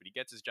stretch, but he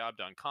gets his job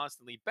done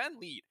constantly. Ben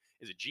Lead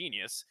is a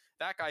genius.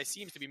 That guy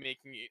seems to be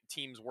making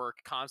teams work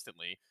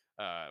constantly.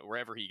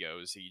 Wherever he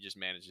goes, he just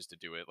manages to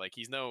do it. Like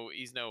he's no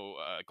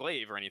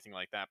Glaive or anything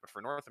like that, but for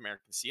North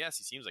American CS,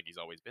 he seems like he's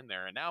always been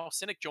there. And now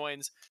Cynic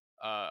joins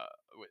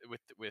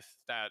with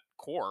that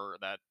core,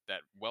 that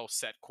well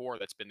set core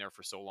that's been there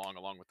for so long,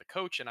 along with the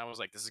coach. And I was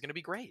like, this is going to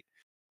be great.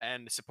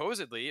 And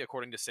supposedly,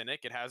 according to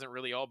Cynic, it hasn't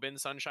really all been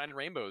sunshine and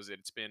rainbows.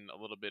 It's been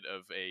a little bit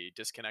of a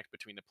disconnect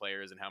between the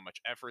players and how much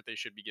effort they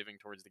should be giving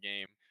towards the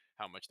game,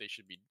 how much they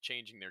should be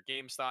changing their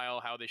game style,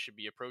 how they should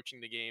be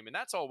approaching the game, and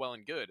that's all well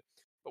and good.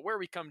 But where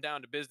we come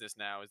down to business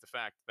now is the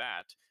fact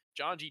that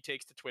John G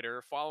takes to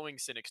Twitter following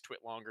Cynic's twit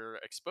longer,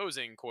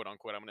 exposing, quote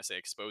unquote, I'm going to say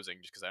exposing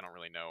just because I don't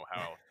really know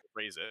how to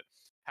phrase it,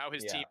 how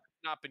his team Yeah.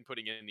 has not been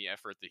putting in the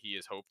effort that he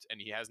has hoped,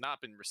 and he has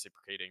not been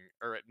reciprocating,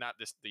 or not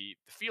this, the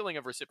feeling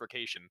of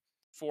reciprocation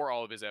for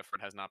all of his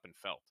effort has not been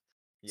felt.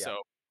 Yeah.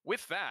 So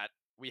with that,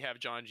 we have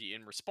John G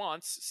in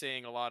response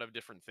saying a lot of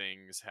different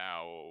things,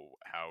 how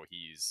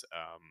he's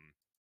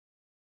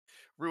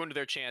ruined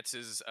their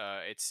chances.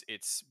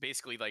 It's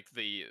basically like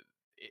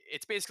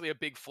it's basically a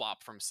big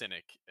flop from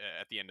Cynic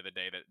at the end of the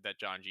day that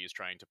John G is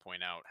trying to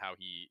point out how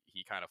he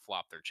kind of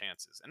flopped their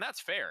chances, and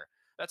that's fair.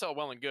 That's all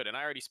well and good, and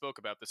I already spoke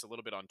about this a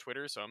little bit on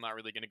Twitter, so I'm not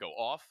really going to go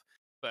off.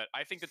 But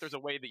I think that there's a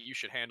way that you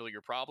should handle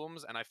your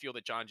problems, and I feel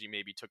that John G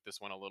maybe took this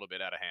one a little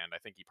bit out of hand. I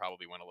think he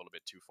probably went a little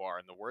bit too far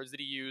in the words that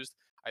he used.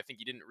 I think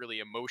he didn't really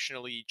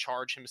emotionally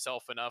charge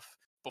himself enough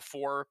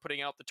before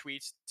putting out the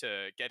tweets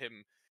to get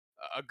him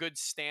a good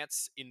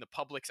stance in the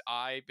public's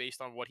eye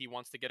based on what he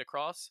wants to get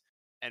across.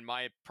 And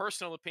my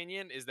personal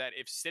opinion is that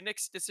if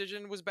Cynic's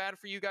decision was bad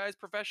for you guys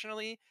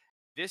professionally,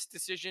 this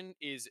decision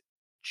is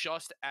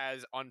just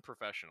as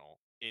unprofessional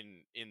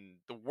in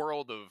the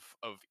world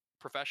of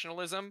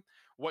professionalism.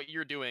 What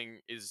you're doing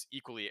is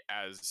equally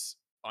as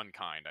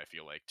unkind, I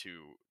feel like,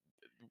 to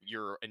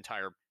your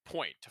entire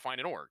point to find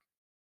an org.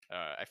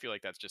 I feel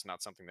like that's just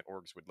not something that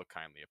orgs would look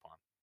kindly upon.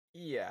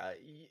 Yeah,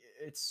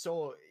 it's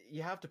so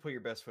you have to put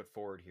your best foot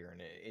forward here,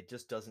 and it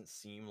just doesn't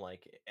seem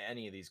like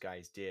any of these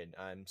guys did.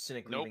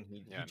 Cynic Nope. leaving,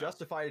 he Yeah, no.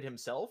 justified it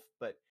himself,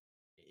 but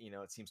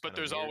it seems. But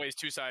there's weird. always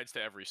two sides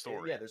to every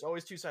story. Yeah, there's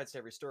always two sides to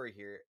every story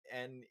here,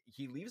 and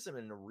he leaves him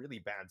in a really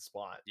bad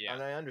spot. Yeah,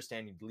 and I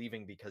understand you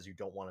leaving because you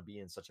don't want to be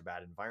in such a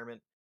bad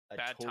environment. I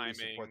bad totally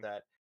timing. support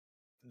that.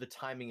 The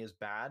timing is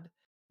bad.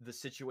 The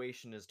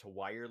situation as to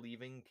why you're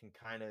leaving can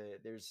kind of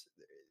there's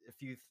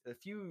a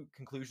few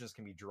conclusions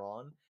can be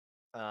drawn.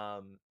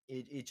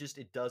 It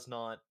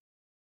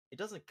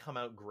doesn't come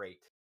out great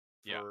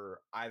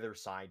for either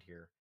side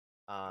here.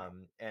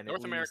 And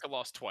North America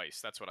lost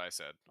twice. That's what I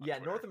said. Yeah,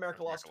 Twitter. North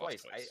America lost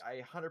twice.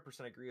 I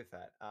 100% agree with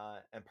that.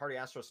 And Party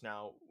Astros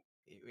now,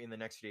 in the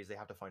next few days, they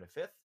have to find a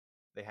fifth.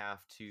 They have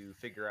to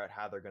figure out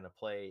how they're going to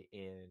play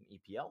in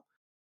EPL.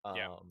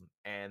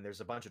 And there's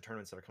a bunch of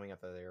tournaments that are coming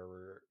up that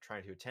they're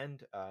trying to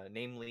attend,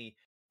 namely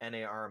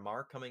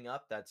NARMR coming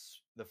up.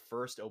 That's the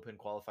first open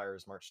qualifier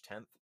is March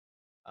 10th.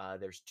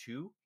 There's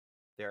 2.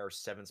 There are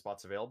 7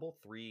 spots available,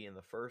 3 in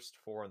the first,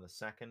 4 in the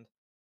second.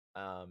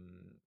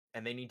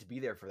 And they need to be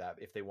there for that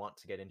if they want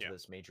to get into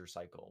this major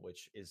cycle,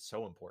 which is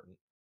so important.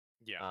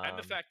 Yeah, and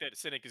the fact that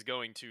Cynic is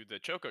going to the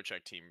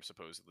ChocoCheck team,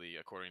 supposedly,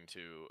 according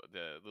to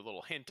the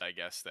little hint, I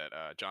guess, that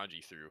John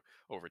G threw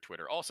over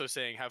Twitter, also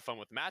saying have fun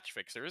with match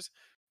fixers.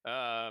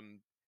 That's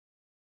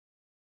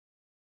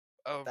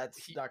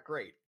not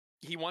great.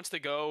 He wants to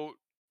go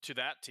to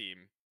that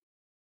team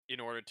in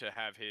order to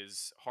have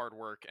his hard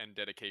work and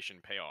dedication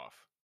pay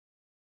off.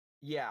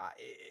 Yeah,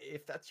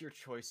 if that's your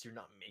choice, you're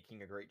not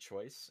making a great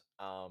choice.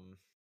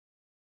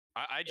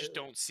 I just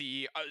don't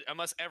see,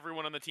 unless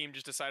everyone on the team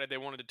just decided they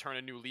wanted to turn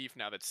a new leaf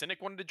now that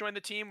Cynic wanted to join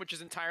the team, which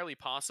is entirely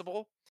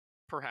possible,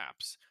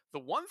 perhaps. The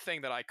one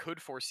thing that I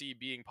could foresee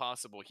being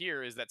possible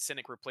here is that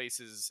Cynic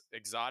replaces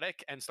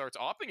Exotic and starts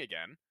opping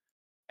again,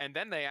 and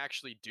then they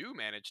actually do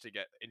manage to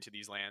get into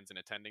these lands and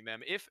attending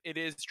them. If it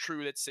is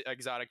true that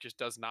Exotic just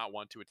does not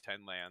want to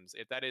attend lands,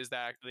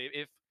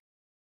 if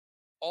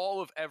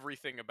all of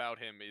everything about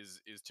him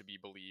is to be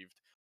believed,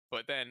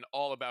 but then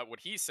all about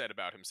what he said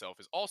about himself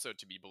is also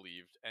to be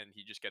believed, and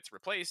he just gets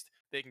replaced,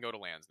 they can go to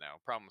lands now.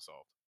 Problem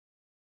solved.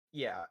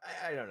 Yeah,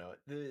 I don't know.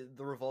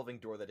 The revolving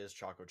door that is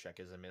ChocoCheck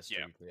is a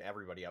mystery to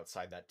everybody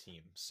outside that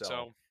team.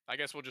 So I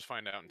guess we'll just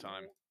find out in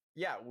time.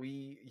 Yeah,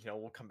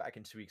 we'll come back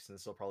in 2 weeks, and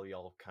this will probably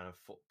all kind of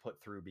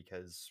put through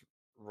because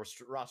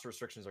roster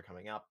restrictions are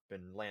coming up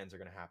and lands are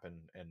going to happen,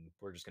 and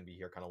we're just going to be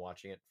here kind of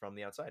watching it from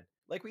the outside,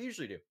 like we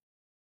usually do.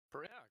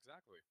 Yeah,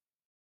 exactly.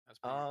 As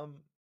per usual.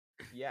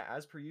 Yeah,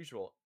 as per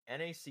usual.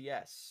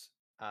 NACS.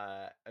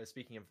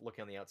 Speaking of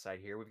looking on the outside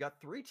here, we've got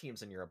 3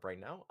 teams in Europe right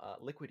now.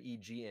 Liquid,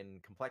 EG,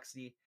 and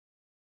Complexity.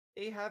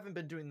 They haven't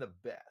been doing the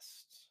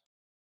best.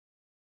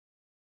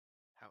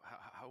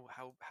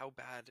 How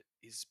bad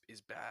is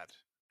bad?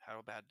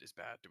 How bad is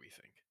bad, do we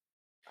think?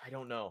 I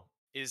don't know.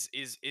 Is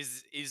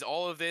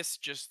all of this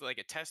just like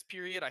a test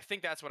period? I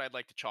think that's what I'd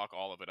like to chalk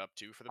all of it up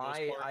to for the most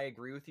part. I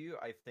agree with you.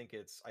 I think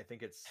it's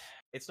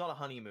not a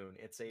honeymoon.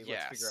 It's a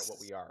let's figure out what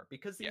we are,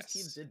 because these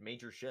teams did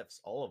major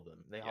shifts, all of them.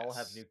 They all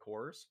have new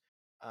cores,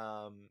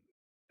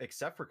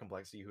 except for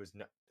Complexity, who is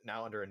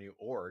now under a new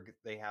org.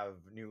 They have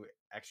new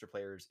extra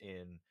players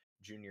in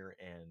Junior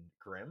and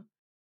Grim.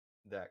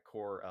 That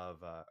core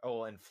of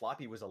and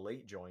Floppy was a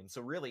late join,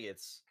 so really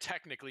it's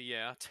technically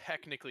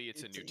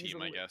it's a new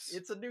team. I guess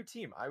it's a new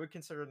team. I would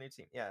consider it a new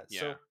team. Yeah.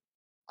 So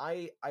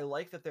I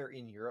like that they're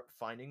in Europe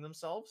finding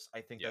themselves.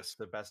 I think that's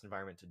the best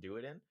environment to do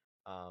it in.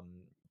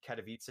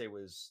 Katowice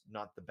was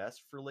not the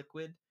best for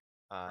Liquid.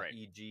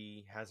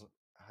 EG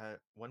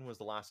when was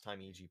the last time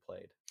EG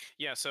played?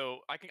 Yeah, so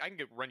I can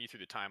run you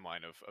through the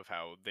timeline of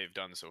how they've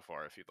done so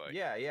far if you'd like.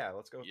 Yeah,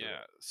 let's go through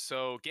Yeah, it.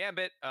 so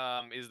Gambit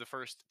is the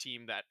first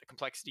team that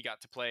Complexity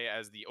got to play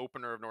as the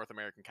opener of North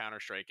American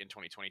Counter-Strike in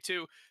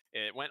 2022.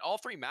 It went all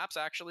 3 maps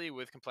actually,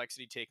 with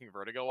Complexity taking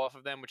Vertigo off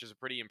of them, which is a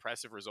pretty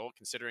impressive result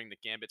considering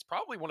that Gambit's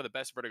probably one of the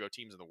best Vertigo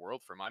teams in the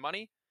world for my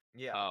money.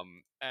 Yeah.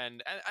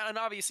 And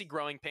obviously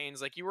Growing Pains,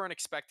 like, you weren't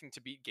expecting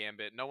to beat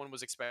Gambit. No one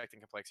was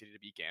expecting Complexity to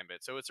beat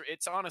Gambit. So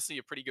it's honestly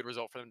a pretty good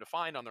result for them to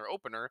find on their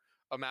opener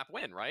a map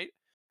win, right?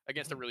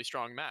 Against a really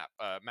strong map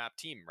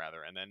team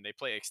rather. And then they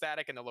play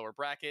Ecstatic in the lower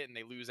bracket and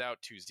they lose out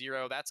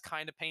 2-0. That's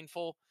kind of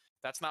painful.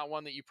 That's not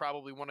one that you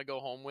probably want to go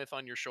home with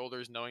on your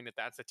shoulders, knowing that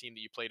that's the team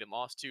that you played and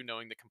lost to,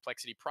 knowing that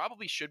Complexity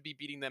probably should be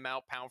beating them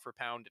out pound for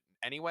pound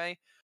anyway.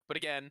 But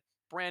again,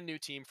 brand new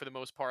team for the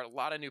most part, a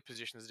lot of new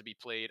positions to be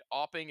played.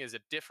 Opping is a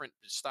different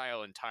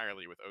style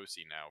entirely with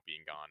OC now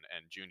being gone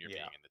and Junior being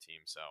in the team.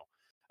 So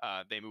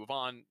they move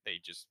on. They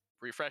just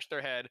refresh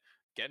their head,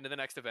 get into the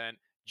next event.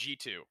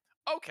 G2.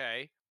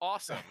 Okay,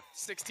 awesome.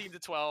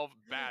 16-12,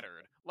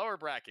 battered. Lower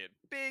bracket,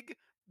 big,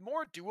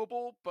 more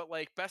doable, but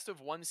like best of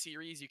 1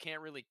 series, you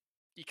can't really.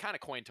 You kind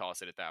of coin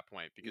toss it at that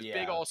point because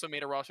Big also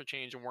made a roster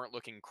change and weren't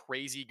looking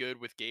crazy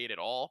good with Gate at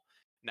all.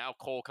 Now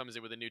Cole comes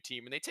in with a new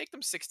team and they take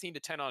them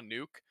 16-10 on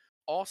Nuke.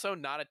 Also,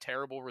 not a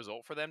terrible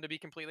result for them, to be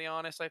completely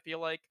honest, I feel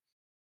like.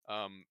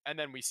 And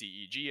then we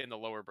see EG in the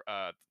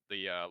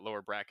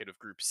lower bracket of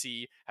Group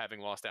C, having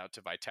lost out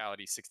to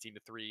Vitality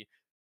 16-3.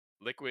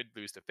 Liquid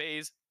lose to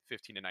FaZe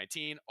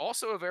 15-19.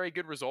 Also a very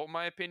good result in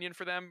my opinion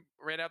for them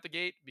right out the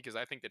gate, because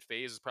I think that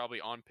FaZe is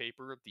probably on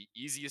paper the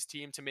easiest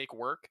team to make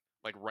work,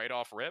 like right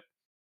off rip.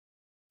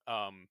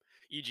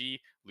 EG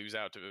lose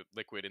out to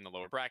Liquid in the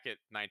lower bracket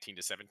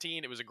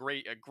 19-17. It was a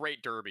great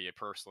derby.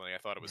 Personally, I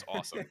thought it was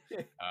awesome.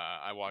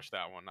 I watched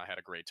that one. I had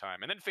a great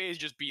time. And then FaZe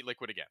just beat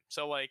Liquid again.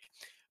 So like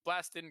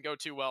Blast didn't go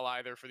too well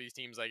either for these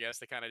teams. I guess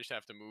they kind of just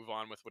have to move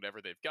on with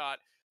whatever they've got.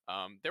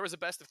 There was a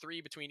best of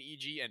 3 between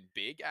EG and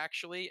Big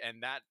actually,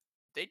 and that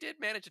they did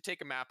manage to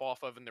take a map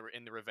off of in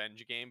the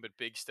revenge game, but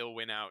Big still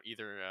win out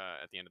either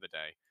at the end of the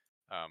day.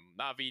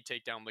 Na'Vi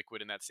take down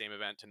Liquid in that same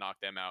event to knock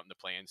them out in the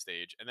play-in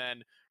stage, and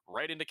then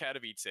right into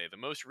Katowice, the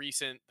most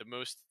recent, the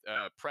most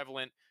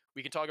prevalent.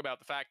 We can talk about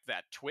the fact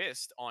that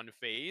Twist on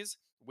FaZe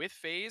with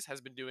FaZe has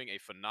been doing a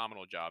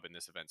phenomenal job in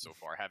this event so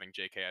far, having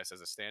JKS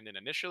as a stand-in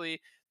initially.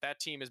 That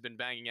team has been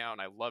banging out,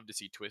 and I love to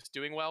see Twist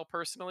doing well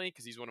personally,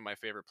 because he's one of my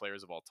favorite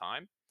players of all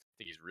time. I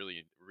think he's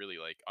really, really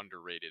like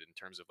underrated in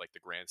terms of like the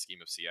grand scheme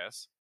of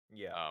CS.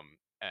 Yeah.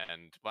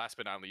 And last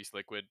but not least,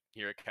 Liquid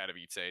here at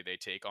Katowice, they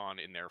take on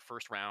in their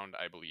first round,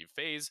 I believe,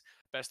 FaZe,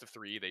 best of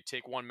 3. They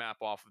take 1 map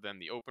off of them,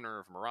 the opener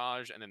of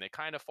Mirage, and then they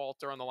kind of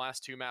falter on the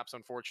last 2 maps,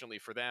 unfortunately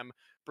for them.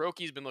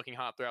 Brokey's been looking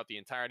hot throughout the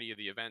entirety of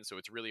the event, so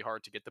it's really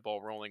hard to get the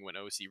ball rolling when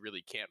OC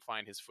really can't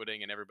find his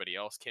footing and everybody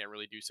else can't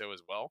really do so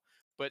as well.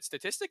 But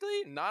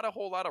statistically, not a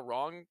whole lot of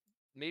wrong.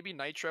 Maybe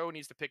Nitro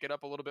needs to pick it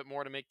up a little bit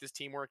more to make this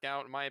team work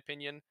out, in my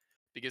opinion,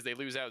 because they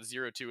lose out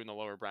 0-2 in the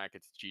lower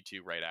brackets G2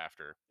 right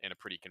after in a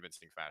pretty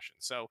convincing fashion.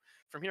 So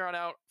from here on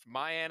out,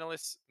 my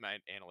analysis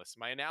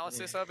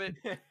of it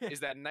is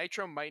that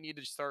Nitro might need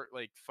to start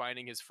like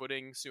finding his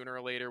footing sooner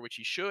or later, which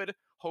he should,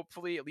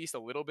 hopefully at least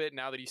a little bit,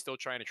 now that he's still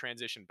trying to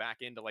transition back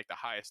into like the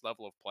highest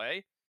level of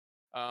play.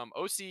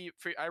 OC,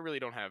 I really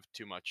don't have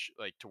too much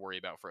like to worry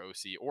about for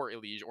OC or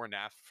Elige or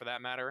NAF for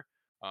that matter.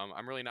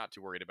 I'm really not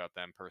too worried about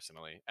them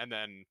personally. And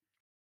then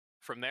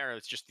from there,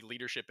 it's just the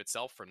leadership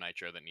itself from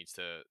Nitro that needs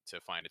to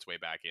find its way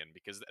back in,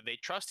 because they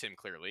trust him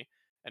clearly,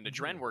 and the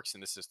Dren works in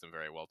the system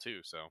very well too.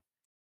 So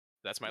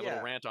that's my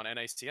little rant on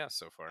NICS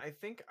so far. I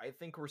think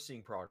we're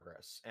seeing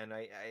progress, and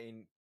I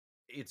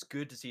it's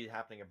good to see it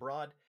happening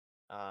abroad.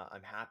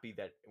 I'm happy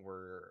that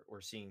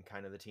we're seeing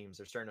kind of the teams,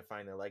 they're starting to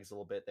find their legs a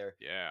little bit there.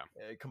 Yeah.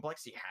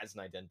 Complexity has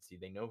an identity.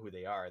 They know who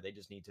they are. They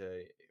just need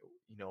to,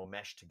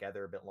 mesh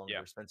together a bit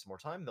longer, spend some more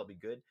time. They'll be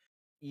good.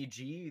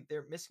 EG,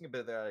 they're missing a bit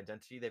of their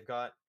identity. They've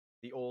got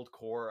the old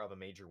core of a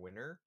major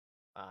winner,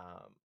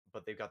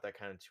 but they've got that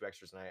kind of 2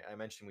 extras. And I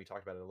mentioned, we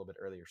talked about it a little bit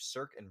earlier,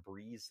 Cirque and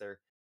Breeze.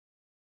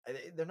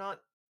 They're not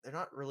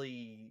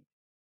really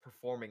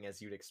performing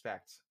as you'd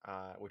expect,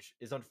 which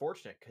is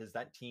unfortunate, because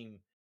that team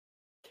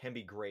can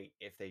be great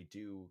if they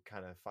do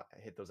kind of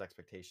hit those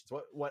expectations.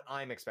 What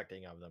I'm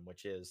expecting of them,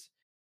 which is,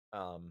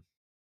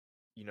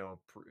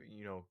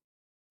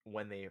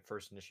 when they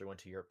first initially went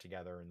to Europe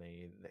together and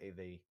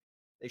they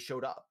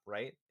showed up,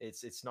 right?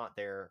 It's not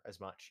there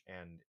as much,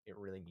 and it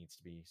really needs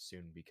to be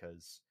soon,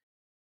 because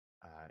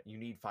you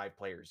need 5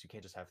 players. You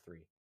can't just have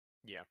 3.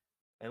 Yeah.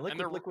 And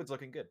Liquid's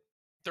looking good.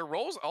 Their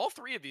roles, all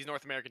 3 of these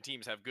North American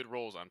teams have good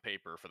roles on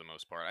paper for the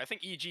most part. I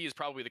think EG is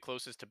probably the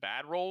closest to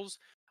bad roles,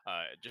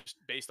 just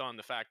based on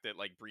the fact that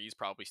like Breeze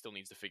probably still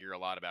needs to figure a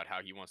lot about how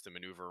he wants to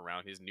maneuver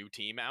around his new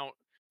team out,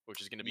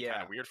 which is going to be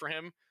kind of weird for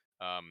him.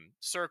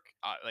 Cirque,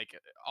 like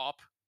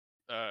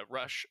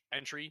Rush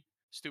entry,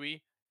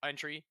 Stewie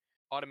entry,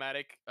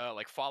 automatic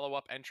like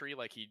follow-up entry,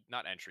 like he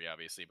not entry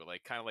obviously, but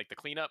like kind of like the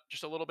cleanup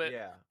just a little bit.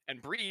 Yeah.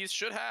 And Breeze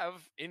should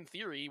have, in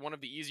theory, one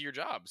of the easier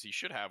jobs. He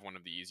should have one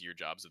of the easier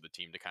jobs of the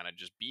team to kind of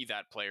just be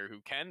that player who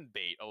can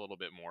bait a little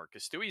bit more,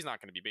 because Stewie's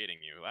not going to be baiting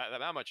you.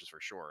 That much is for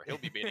sure. He'll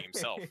be baiting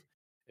himself,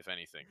 if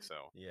anything.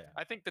 So Yeah.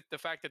 I think that the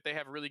fact that they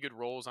have really good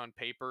roles on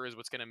paper is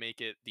what's going to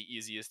make it the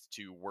easiest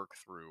to work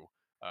through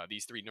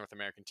these three North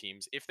American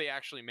teams. If they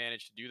actually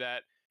manage to do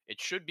that, it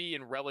should be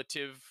in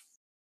relative.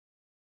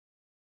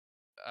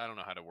 I don't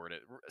know how to word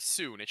it.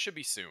 Soon. It should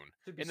be soon.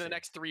 Should be In the soon.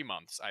 next 3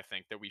 months, I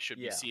think that we should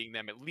be Yeah. seeing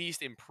them at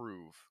least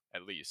improve.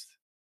 At least.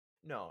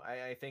 No,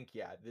 I think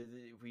yeah.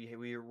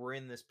 We're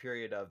in this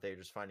period of they're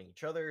just finding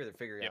each other. They're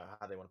figuring Yep. out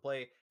how they want to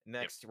play.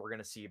 Next, we're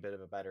gonna see a bit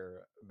of a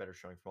better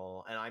showing from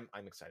all, and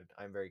I'm excited.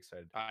 I'm very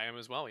excited. I am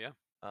as well. Yeah.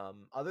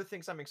 Other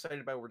things I'm excited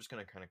about. We're just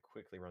gonna kind of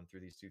quickly run through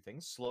these two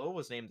things. Slow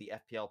was named the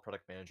FPL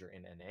product manager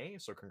in NA,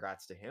 so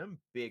congrats to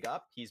him. Big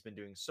up. He's been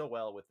doing so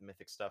well with the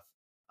Mythic stuff.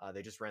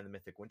 They just ran the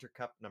Mythic Winter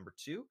Cup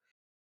 #2.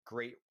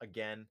 Great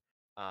again.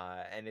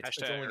 And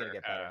it's only gonna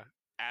get better.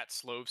 At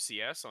Slove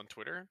CS on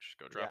Twitter. Just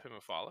go drop him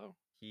a follow.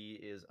 He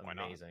is Why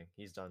not? amazing.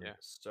 He's done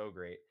so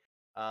great.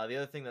 The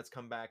other thing that's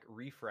come back,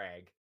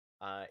 Refrag.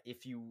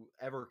 If you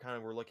ever kind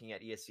of were looking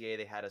at ESEA,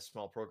 they had a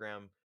small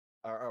program,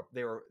 or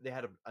they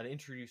had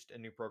introduced a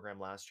new program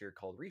last year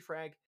called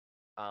Refrag.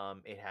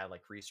 It had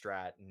like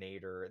Restrat,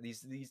 Nader,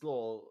 these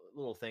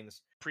little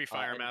things.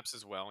 Pre-fire maps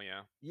as well,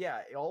 yeah.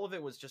 Yeah, all of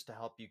it was just to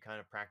help you kind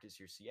of practice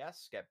your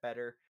CS, get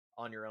better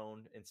on your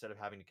own instead of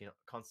having to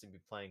constantly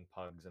be playing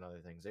pugs and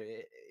other things.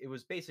 It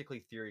was basically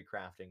theory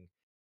crafting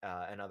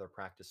and other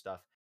practice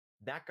stuff.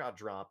 That got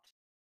dropped.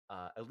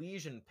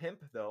 Elysian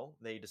Pimp, though,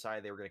 they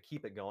decided they were going to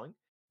keep it going.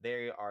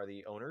 They are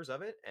the owners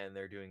of it, and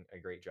they're doing a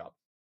great job.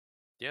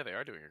 Yeah, they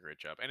are doing a great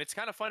job. And it's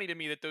kind of funny to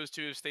me that those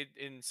two have stayed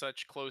in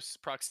such close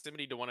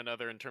proximity to one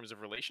another in terms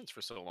of relations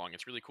for so long.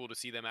 It's really cool to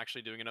see them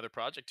actually doing another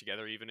project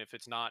together, even if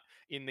it's not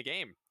in the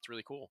game. It's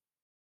really cool.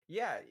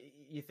 Yeah,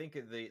 you think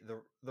of the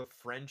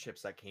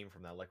friendships that came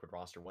from that Liquid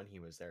roster when he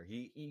was there.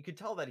 You could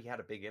tell that he had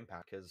a big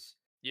impact because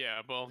he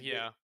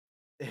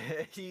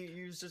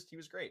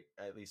was great,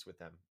 at least with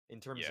them in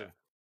terms of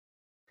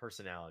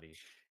personality.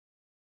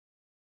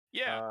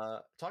 Yeah.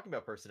 Talking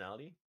about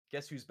personality,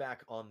 guess who's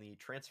back on the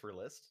transfer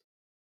list?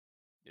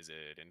 Is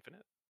it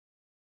Infinite?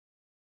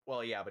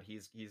 Well, yeah, but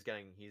he's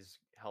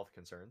health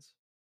concerns.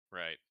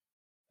 Right.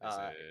 Is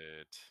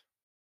it?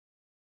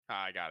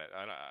 I got it.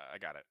 I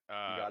got it.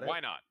 You got it?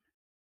 Why not?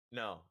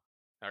 No.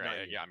 All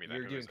right. Yeah, me.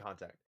 You're doing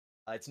contact.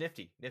 It's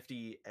Nifty.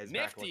 Nifty is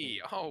back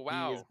looking. Oh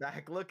wow. He is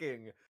back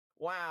looking.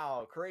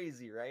 Wow,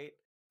 crazy, right?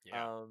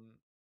 Yeah.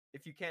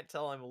 If you can't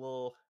tell, I'm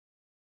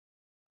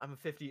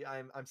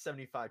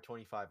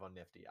 75-25 on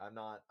Nifty. I'm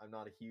not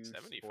a huge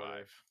 75.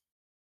 supporter.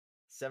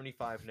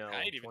 75 no.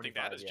 I didn't even think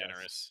that is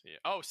generous. Yeah.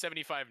 Oh,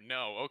 75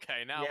 no.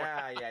 Okay, now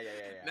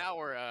yeah. Now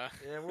we're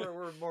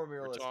we're more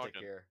realistic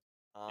here.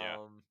 Yeah.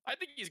 I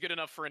think he's good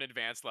enough for an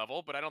advanced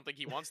level, but I don't think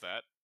he wants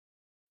that.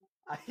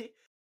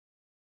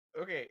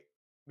 Okay,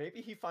 maybe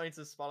he finds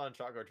his spot on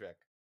Choco Trick.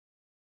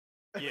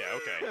 Yeah,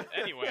 okay.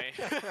 Anyway,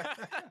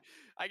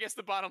 I guess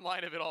the bottom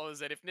line of it all is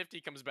that if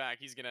Nifty comes back,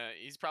 he's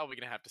probably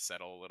gonna have to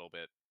settle a little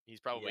bit. He's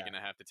probably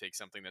gonna have to take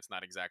something that's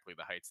not exactly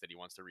the heights that he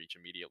wants to reach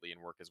immediately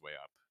and work his way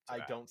up.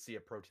 I don't see a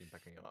protein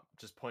picking him up.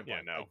 Just point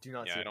blank. No. I do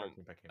not see a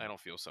protein picking him up. I don't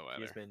feel so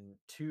either. He's been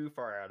too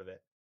far out of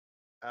it.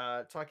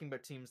 Talking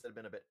about teams that have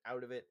been a bit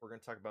out of it, we're going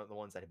to talk about the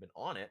ones that have been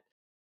on it.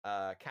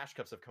 Cash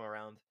Cups have come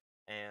around,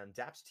 and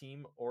Dap's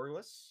team,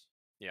 Orgless,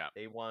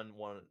 they won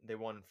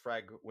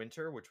Frag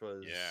Winter, which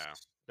was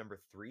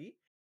 #3,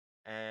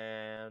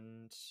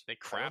 and they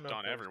crapped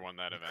on everyone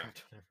that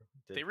event.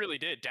 They really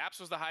did. Daps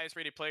was the highest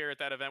rated player at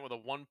that event with a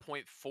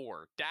 1.4.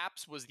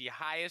 Daps was the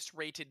highest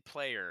rated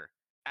player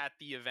at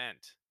the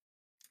event.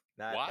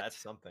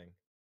 That's something.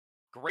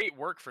 Great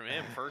work from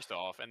him, first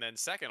off. And then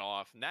second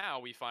off, now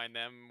we find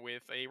them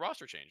with a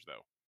roster change,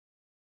 though.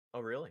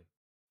 Oh, really?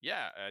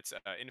 Yeah, it's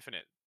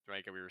Infinite,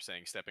 right? We were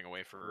saying stepping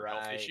away for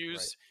health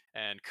issues.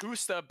 Right. And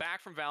Kusta,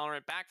 back from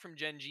Valorant, back from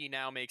Gen G,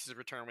 now makes his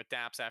return with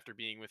Daps after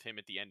being with him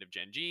at the end of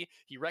Gen G.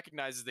 He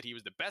recognizes that he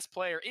was the best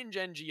player in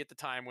Gen G at the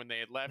time when they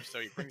had left,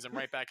 so he brings him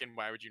right back in.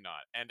 Why would you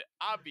not? And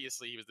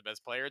obviously he was the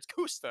best player. It's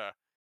Kusta.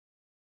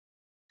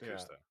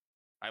 Kusta.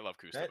 I love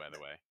Kusta, by the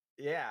way.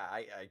 Yeah,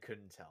 I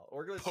couldn't tell.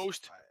 Orgless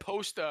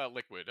post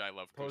Liquid. I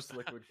love Kusta. Post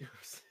Liquid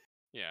Kusta.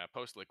 Yeah,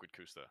 post Liquid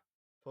Kusta.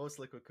 Post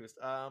Liquid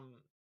Kusta.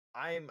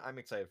 I'm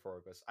excited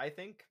for Orgless. I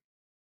think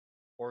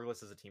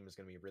Orgless as a team is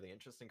going to be really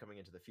interesting coming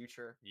into the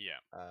future. Yeah.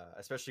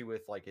 Especially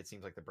with it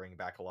seems like they're bringing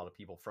back a lot of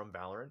people from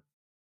Valorant.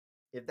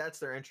 If that's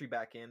their entry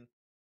back in,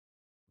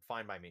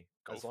 fine by me.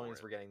 As long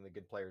as we're getting the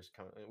good players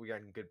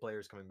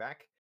coming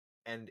back,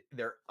 and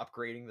they're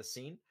upgrading the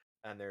scene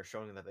and they're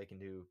showing that they can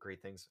do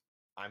great things.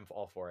 I'm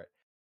all for it.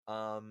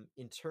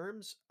 In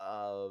terms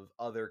of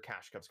other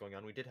Cash Cups going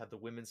on, we did have the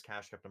Women's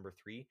Cash Cup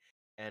 #3,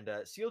 and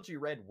CLG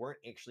Red weren't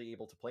actually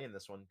able to play in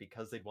this one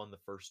because they'd won the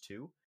first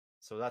two.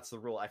 So that's the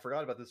rule. I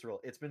forgot about this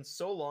rule. It's been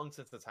so long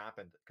since this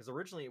happened, because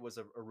originally it was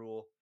a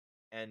rule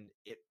and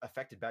it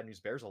affected Bad News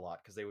Bears a lot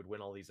because they would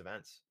win all these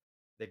events.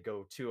 They'd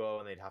go 2-0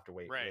 and they'd have to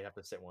wait. Right. They'd have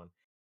to sit one.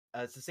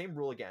 It's the same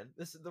rule again.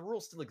 The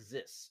rule still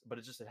exists, but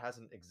it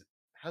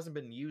hasn't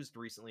been used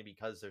recently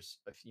because there's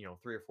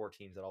 3 or 4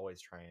 teams that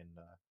always try and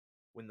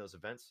win those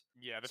events.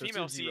 Yeah, the So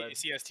female CLG Red-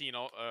 CS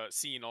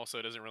scene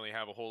also doesn't really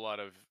have a whole lot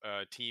of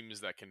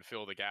teams that can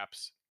fill the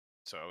gaps,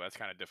 so that's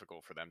kind of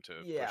difficult for them to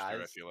push through. I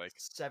it's feel like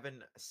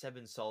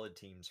seven solid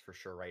teams for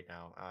sure right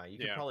now. You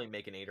could Yeah. probably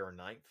make an 8th or a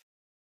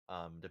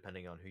 9th,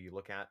 depending on who you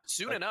look at.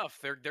 soon enough,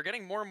 they're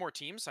getting more and more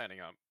teams signing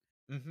up.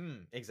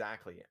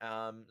 Exactly.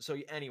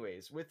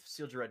 Anyways, with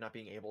CLG Red not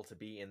being able to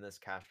be in this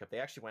Cash Cup, they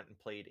actually went and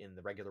played in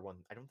the regular one.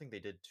 I don't think they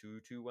did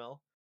too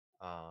well.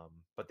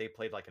 But they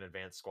played like an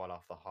advanced squad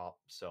off the hop,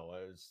 so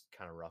it was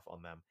kind of rough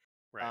on them.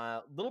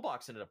 Right. Little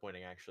Box ended up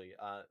winning actually.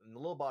 In the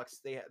Little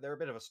Box, they're a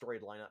bit of a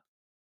storied lineup.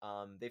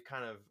 They've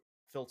kind of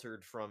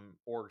filtered from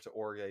org to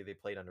org. They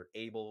played under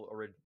Able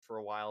for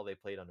a while. They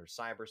played under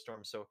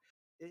Cyberstorm, so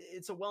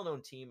it's a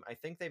well-known team. I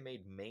think they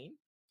made main,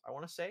 I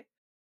want to say.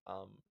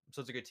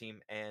 So it's a good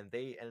team, and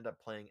they ended up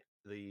playing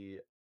a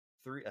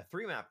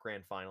 3-map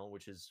grand final,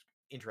 which is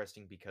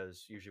interesting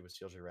because usually with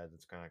CLG Red,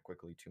 it's kind of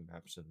quickly 2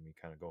 maps and we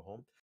kind of go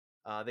home.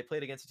 They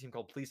played against a team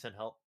called Please Send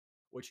Help,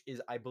 which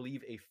is, I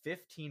believe, a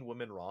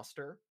 15-woman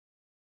roster,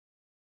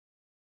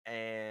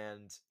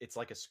 and it's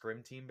like a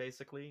scrim team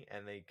basically,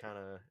 and they kind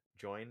of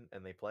join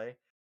and they play.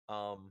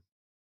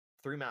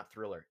 3-map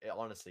thriller.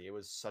 Honestly, it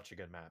was such a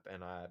good map,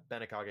 and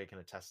Benikage can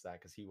attest to that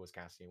because he was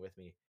casting it with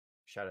me.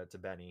 Shout out to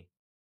Benny.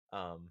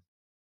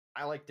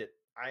 I liked it.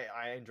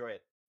 I enjoy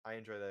it. I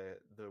enjoy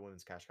the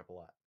Women's Cash Cup a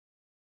lot.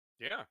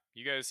 Yeah,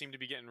 you guys seem to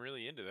be getting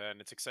really into that,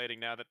 and it's exciting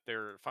now that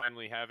they're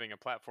finally having a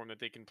platform that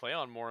they can play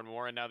on more and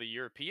more. And now the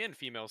European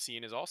female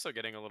scene is also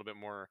getting a little bit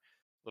more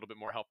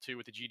help too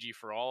with the GG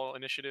for All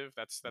initiative.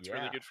 That's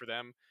really good for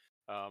them.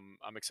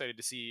 I'm excited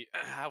to see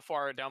how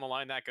far down the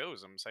line that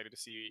goes. I'm excited to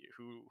see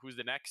who's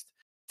the next.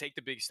 Take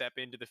the big step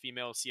into the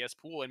female CS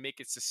pool and make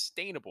it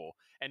sustainable,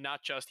 and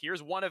not just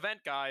here's one event,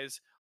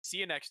 guys. See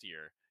you next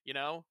year.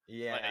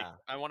 Yeah. Like,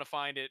 I want to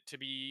find it to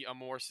be a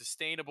more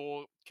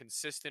sustainable,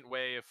 consistent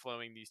way of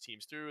flowing these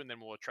teams through, and then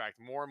we'll attract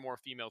more and more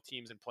female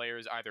teams and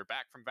players either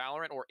back from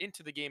Valorant or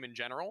into the game in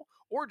general,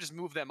 or just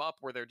move them up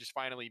where they're just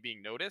finally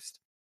being noticed.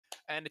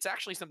 And it's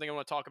actually something I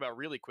want to talk about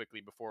really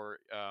quickly before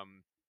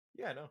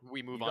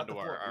we move on to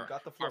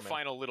our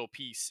final little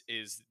piece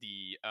is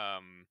the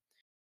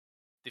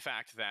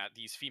fact that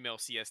these female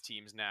CS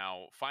teams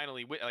now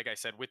finally, like I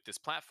said, with this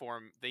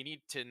platform, they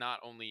need to not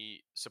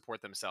only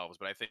support themselves,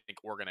 but I think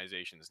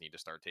organizations need to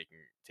start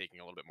taking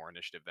a little bit more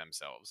initiative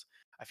themselves.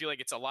 I feel like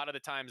it's a lot of the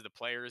times the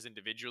players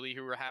individually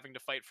who are having to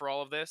fight for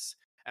all of this.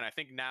 And I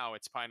think now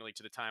it's finally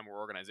to the time where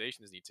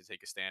organizations need to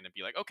take a stand and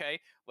be like, okay,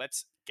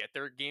 let's get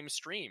their games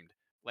streamed.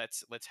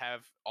 Let's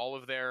have all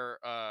of their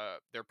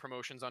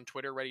promotions on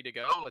Twitter ready to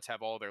go. Let's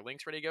have all their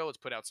links ready to go. Let's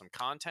put out some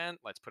content.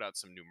 Let's put out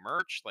some new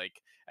merch. Like,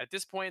 at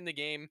this point in the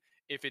game,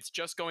 if it's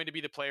just going to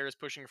be the players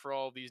pushing for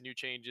all of these new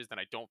changes, then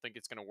I don't think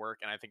it's going to work.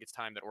 And I think it's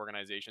time that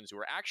organizations who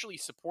are actually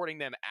supporting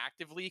them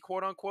actively,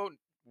 quote unquote,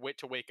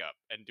 to wake up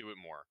and do it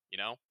more,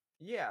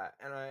 Yeah,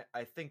 and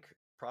I think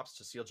props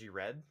to CLG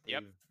Red.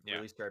 They've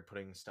really started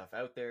putting stuff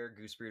out there.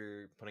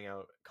 Goosebreeder putting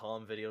out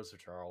column videos,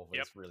 which are always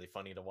really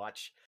funny to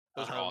watch.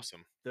 Those are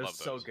awesome. They're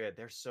so good.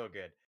 They're so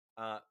good.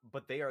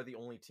 But they are the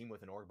only team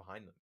with an org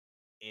behind them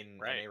in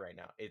NA right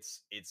now.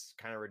 It's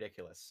kind of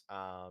ridiculous.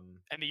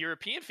 And the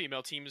European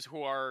female teams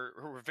who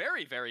are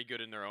very, very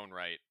good in their own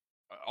right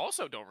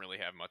also don't really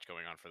have much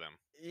going on for them.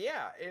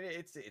 Yeah,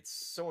 it's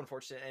so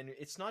unfortunate, and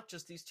it's not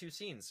just these two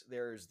scenes.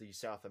 There's the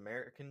South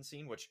American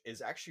scene, which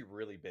is actually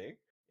really big.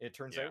 It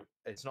turns out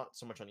it's not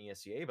so much on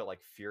ESEA, but like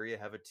Furia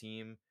have a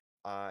team.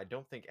 I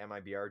don't think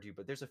MIBR do,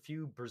 but there's a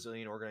few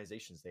Brazilian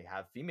organizations. They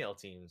have female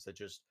teams that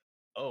just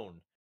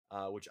own,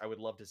 which I would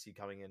love to see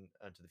coming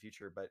into the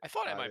future. But I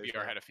thought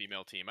MIBR had a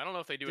female team. I don't know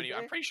if they do any.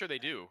 I'm pretty sure they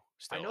do.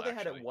 Still, I know they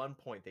had at one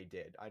point. They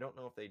did. I don't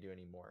know if they do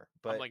anymore.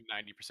 But I'm like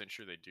 90%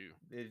 sure they do.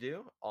 They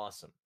do?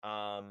 Awesome.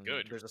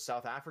 Good. There's a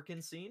South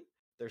African scene.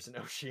 There's an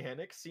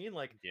Oceanic scene.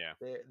 Like, yeah,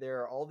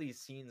 there are all these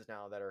scenes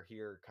now that are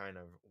here, kind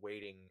of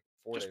waiting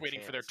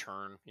for their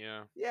turn.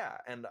 Yeah,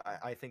 and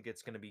I think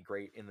it's going to be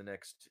great in the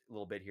next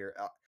little bit here.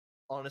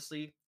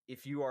 Honestly,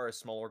 if you are a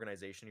small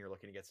organization, you're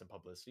looking to get some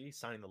publicity,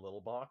 signing the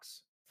Little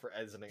Box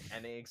as an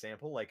NA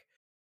example, like,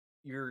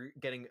 you're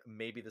getting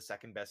maybe the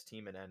second best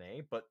team in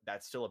NA, but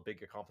that's still a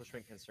big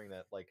accomplishment considering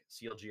that like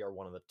CLG are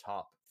one of the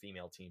top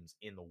female teams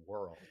in the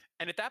world.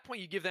 And at that point,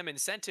 you give them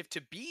incentive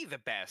to be the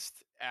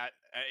best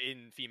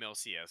in female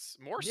CS,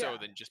 more so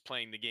than just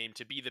playing the game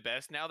to be the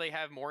best. Now they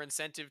have more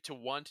incentive to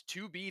want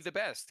to be the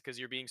best because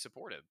you're being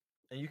supported.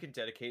 And you can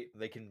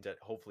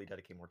hopefully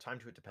dedicate more time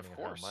to it, depending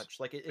on how much.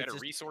 Like, better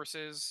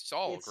resources. It's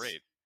all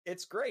great.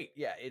 It's great.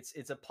 Yeah,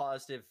 it's a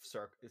positive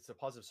circle. It's a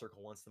positive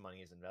circle once the money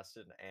is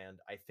invested. And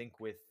I think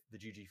with the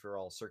GG for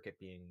All circuit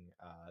being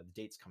the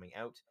dates coming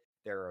out,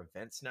 there are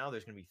events now.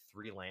 There's going to be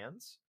 3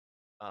 lands,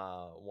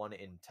 one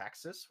in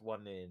Texas,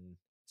 one in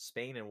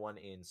Spain, and one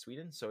in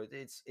Sweden. So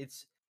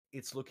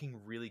it's looking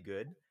really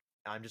good.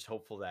 I'm just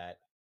hopeful that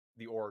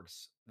the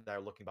orgs that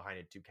are looking behind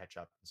it do catch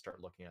up and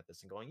start looking at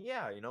this and going,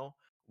 yeah,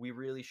 we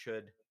really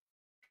should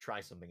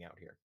try something out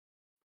here.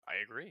 I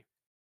agree.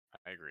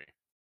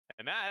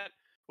 And that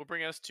will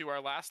bring us to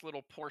our last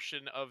little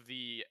portion of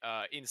the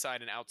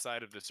inside and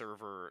outside of the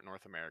server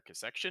North America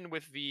section,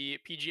 with the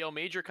PGL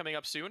Major coming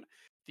up soon.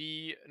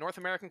 The North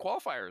American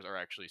qualifiers are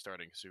actually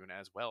starting soon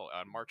as well.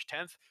 On March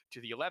 10th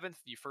to the 11th,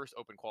 the first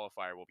open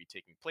qualifier will be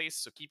taking place,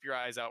 so keep your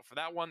eyes out for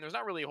that one. There's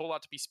not really a whole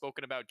lot to be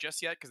spoken about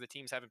just yet because the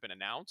teams haven't been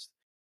announced,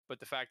 but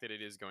the fact that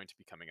it is going to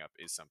be coming up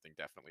is something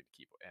definitely to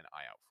keep an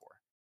eye out for.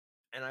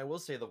 And I will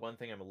say the one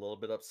thing I'm a little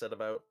bit upset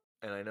about,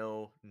 and I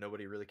know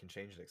nobody really can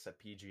change it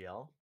except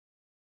PGL,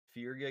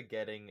 Furia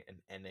getting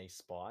an NA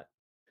spot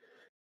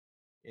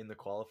in the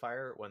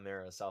qualifier when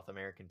they're a South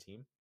American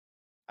team.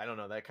 I don't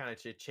know, that kind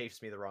of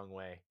chafes me the wrong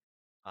way.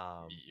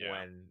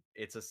 When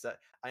it's a set,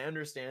 I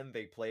understand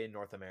they play in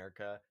North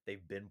America,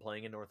 they've been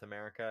playing in North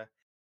America,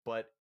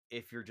 but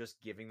if you're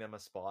just giving them a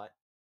spot,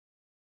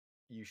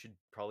 you should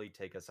probably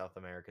take a South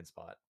American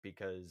spot,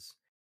 because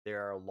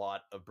there are a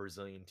lot of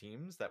Brazilian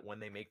teams that when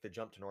they make the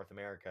jump to North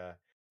America,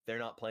 they're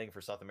not playing for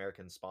South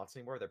American spots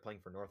anymore, they're playing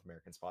for North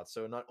American spots.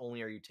 So not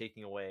only are you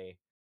taking away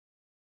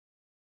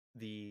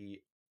the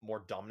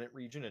more dominant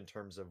region in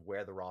terms of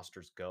where the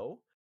rosters go,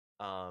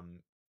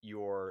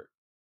 you're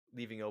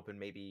leaving open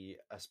maybe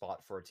a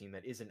spot for a team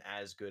that isn't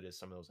as good as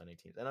some of those NA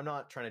teams. And I'm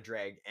not trying to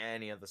drag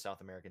any of the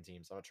South American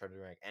teams. I'm not trying to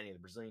drag any of the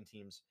Brazilian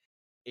teams.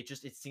 It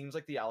seems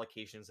like the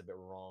allocation is a bit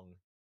wrong,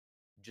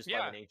 just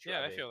by the nature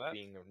of it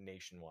being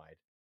nationwide.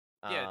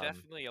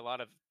 Definitely a lot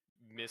of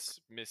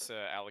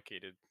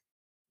misallocated.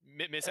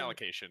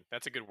 Misallocation.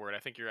 That's a good word. I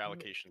think your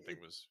allocation thing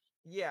was.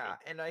 Yeah,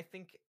 good. And I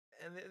think,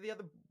 and the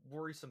other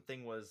worrisome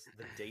thing was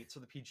the dates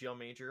of the PGL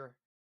Major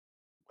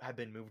have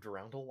been moved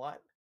around a lot,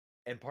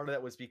 and part of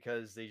that was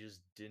because they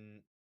just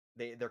didn't.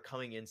 They're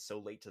coming in so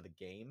late to the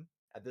game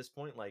at this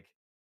point. Like,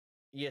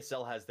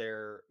 ESL has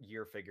their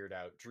year figured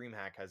out.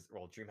 DreamHack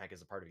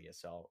is a part of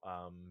ESL.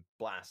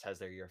 Blast has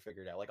their year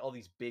figured out. Like, all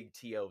these big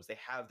TOs, they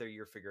have their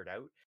year figured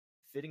out.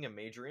 Fitting a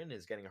major in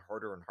is getting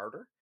harder and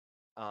harder.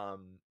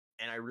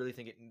 And I really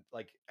think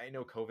I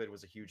know COVID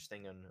was a huge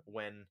thing on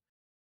when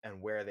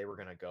and where they were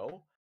going to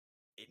go.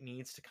 It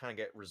needs to kind of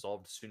get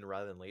resolved sooner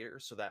rather than later,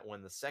 so that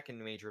when the second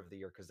major of the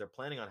year, because they're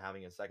planning on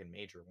having a second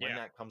major, when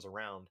that comes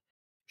around,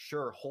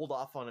 sure, hold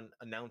off on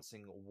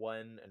announcing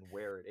when and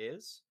where it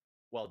is.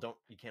 Well,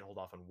 you can't hold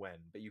off on when,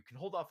 but you can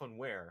hold off on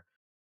where.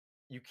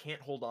 You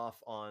can't hold off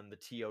on the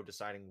TO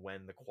deciding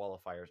when the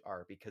qualifiers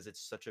are, because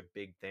it's such a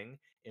big thing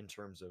in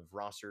terms of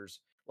rosters.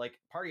 Like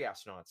Party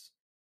Astronauts,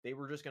 they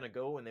were just going to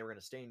go and they were going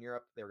to stay in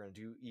Europe. They were going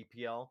to do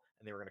EPL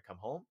and they were going to come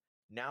home.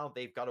 Now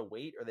they've got to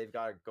wait, or they've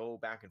got to go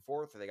back and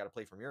forth, or they got to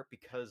play from Europe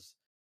because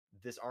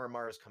this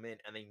RMR has come in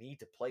and they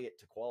need to play it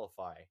to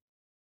qualify.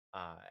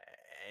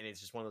 And it's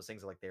just one of those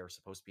things like they are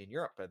supposed to be in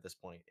Europe at this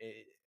point.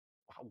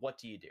 What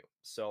do you do?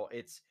 So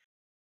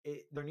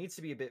there needs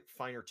to be a bit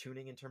finer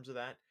tuning in terms of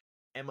that.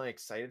 Am I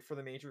excited for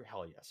the major?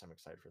 Hell yes, I'm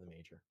excited for the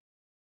major.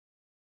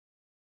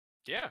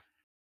 Yeah,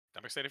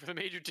 I'm excited for the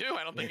major too.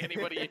 I don't think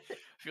anybody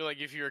feel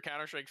like if you're a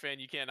Counter-Strike fan,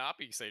 you cannot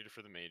be excited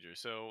for the major.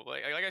 So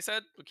like I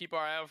said, we'll keep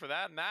our eye out for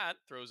that. And that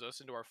throws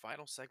us into our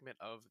final segment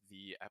of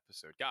the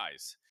episode.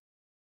 Guys,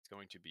 it's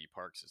going to be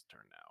Parks'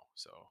 turn now.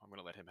 So I'm going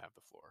to let him have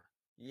the floor.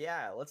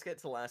 Yeah, let's get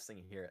to the last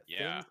thing here.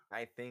 Yeah.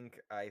 Things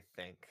I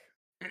think.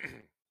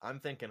 I'm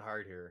thinking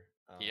hard here.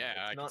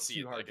 I can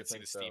see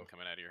the steam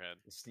coming out of your head.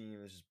 The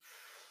steam is just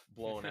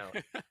blowing out.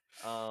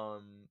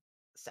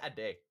 Sad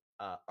day.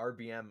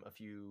 RBM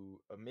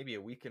maybe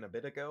a week and a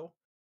bit ago,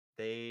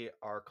 they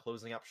are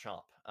closing up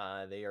shop.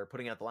 They are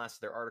putting out the last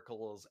of their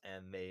articles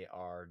and they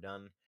are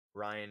done.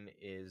 Ryan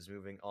is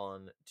moving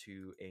on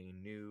to a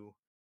new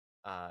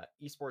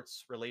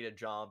esports related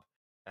job,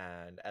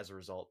 and as a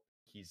result,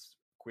 he's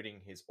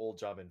quitting his old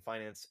job in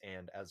finance,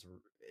 and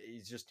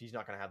he's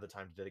not going to have the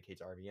time to dedicate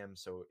to RBM,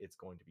 so it's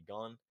going to be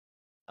gone.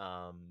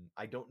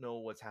 I don't know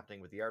what's happening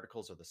with the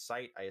articles or the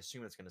site. I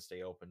assume it's going to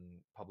stay open,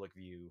 public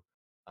view,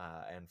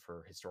 and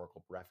for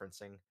historical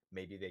referencing.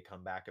 Maybe they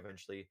come back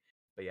eventually.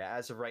 But yeah,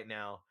 as of right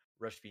now,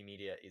 Rush-B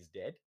Media is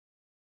dead,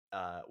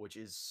 which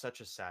is such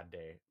a sad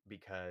day,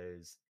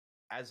 because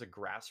as a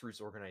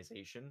grassroots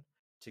organization,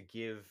 to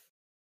give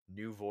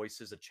new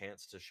voices a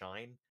chance to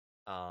shine,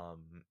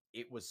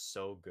 it was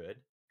so good.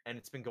 And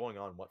it's been going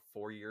on,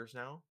 4 years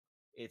now?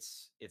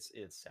 It's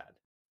sad.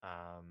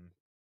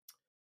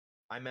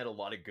 I met a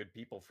lot of good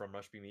people from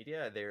Rush-B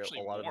Media. Actually,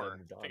 a lot more. of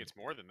them gone. I think it's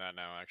more than that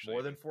now, actually.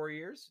 More than 4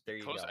 years? There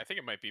you go. I think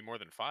it might be more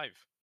than 5.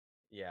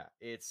 Yeah,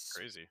 it's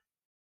crazy.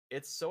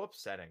 It's so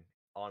upsetting,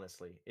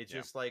 honestly. It's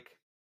just like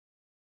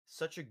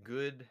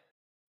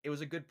it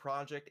was a good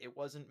project. It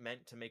wasn't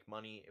meant to make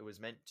money. It was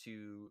meant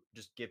to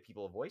just give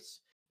people a voice.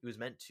 It was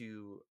meant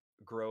to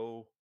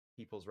grow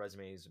people's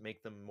resumes,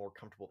 make them more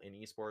comfortable in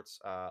esports.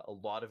 A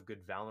lot of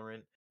good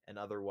Valorant and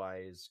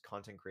otherwise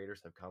content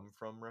creators have come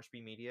from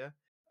Rush-B Media.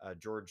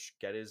 George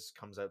Geddes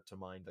comes out to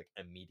mind like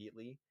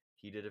immediately.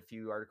 He did a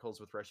few articles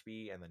with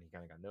Rush-B, and then he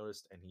kind of got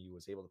noticed, and he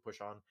was able to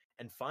push on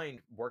and find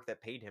work that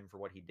paid him for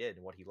what he did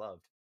and what he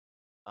loved.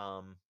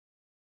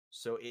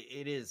 So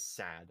it is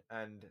sad,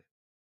 and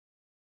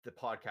the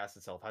podcast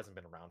itself hasn't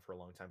been around for a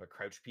long time. But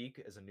Crouch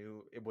Peak was a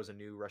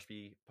new Rush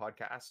B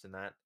podcast, and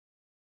that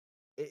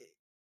it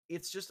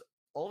it's just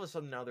all of a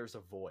sudden now there's a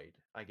void,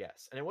 I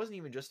guess. And it wasn't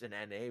even just an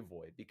NA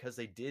void, because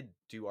they did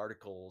do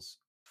articles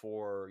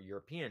for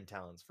European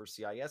talents, for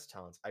CIS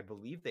talents. I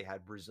believe they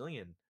had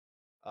Brazilian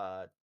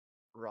uh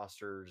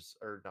rosters,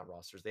 or not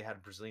rosters, they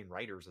had Brazilian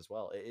writers as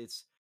well.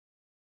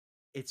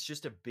 It's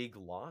just a big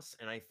loss,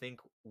 and I think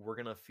we're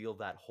gonna feel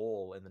that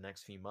hole in the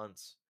next few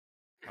months.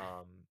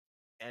 Um,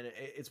 and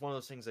it's one of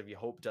those things that you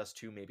hope Dust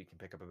 2 maybe can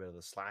pick up a bit of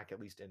the slack, at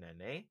least in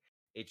NA.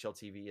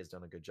 HLTV has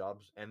done a good job,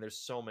 and there's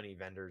so many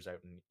vendors out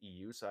in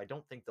EU, so I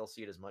don't think they'll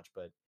see it as much.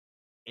 But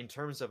in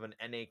terms of an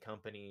NA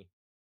company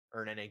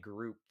or an NA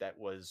group that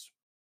was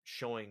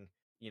showing,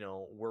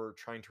 we're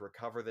trying to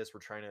recover this, we're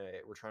trying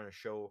to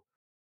show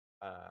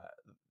uh,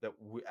 that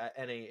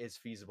NA is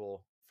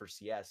feasible for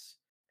CS,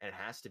 and it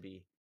has to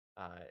be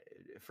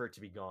for it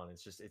to be gone.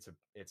 It's just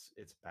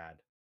it's bad.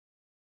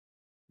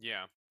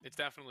 Yeah, it's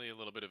definitely a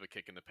little bit of a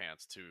kick in the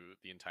pants to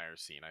the entire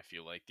scene. I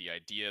feel like the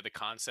idea, the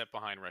concept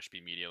behind Rush B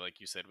Media, like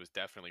you said, was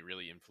definitely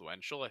really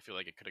influential. I feel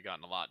like it could have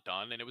gotten a lot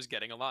done, and it was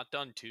getting a lot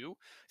done too.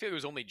 I feel like it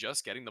was only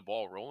just getting the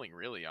ball rolling,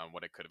 really, on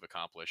what it could have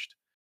accomplished.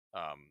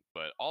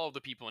 But all of the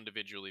people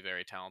individually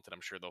very talented.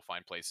 I'm sure they'll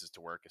find places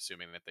to work,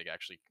 assuming that they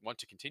actually want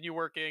to continue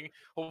working.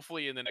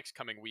 Hopefully, in the next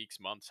coming weeks,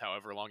 months,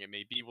 however long it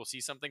may be, we'll see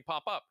something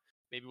pop up.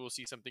 Maybe we'll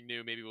see something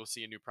new. Maybe we'll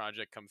see a new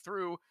project come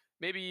through.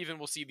 Maybe even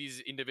we'll see these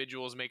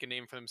individuals make a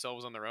name for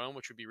themselves on their own,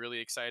 which would be really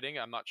exciting.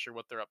 I'm not sure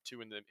what they're up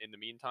to in the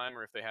meantime,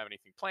 or if they have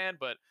anything planned,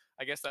 but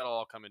I guess that'll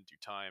all come in due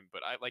time.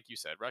 But like you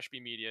said, Rush B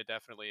Media,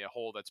 definitely a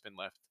hole that's been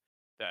left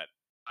that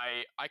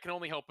I can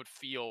only help but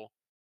feel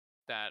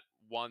that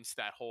once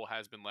that hole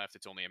has been left,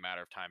 it's only a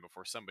matter of time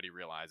before somebody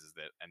realizes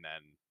that and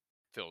then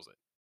fills it.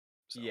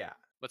 So Yeah.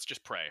 let's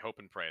just pray, hope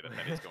and pray that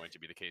it's going to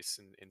be the case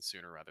in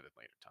sooner rather than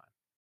later time.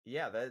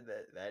 Yeah,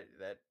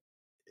 that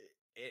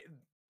it,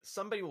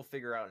 somebody will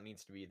figure out it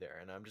needs to be there,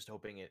 and I'm just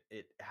hoping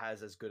it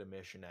has as good a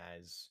mission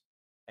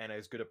and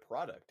as good a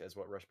product as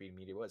what Rush B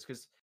Media was.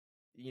 Because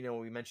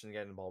we mentioned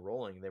getting the ball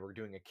rolling. They were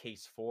doing a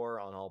case 4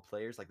 on all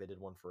players, like they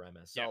did one for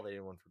MSL, Yeah. they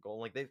did one for Gold.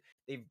 Like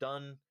they've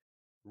done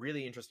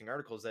really interesting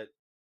articles that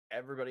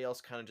everybody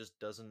else kind of just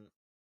doesn't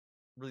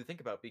really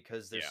think about,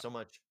 because there's so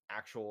much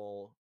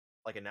actual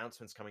like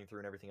announcements coming through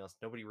and everything else.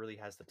 Nobody really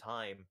has the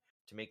time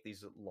to make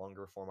these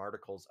longer form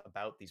articles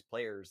about these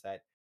players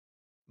that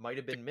might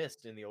have been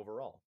missed in the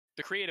overall.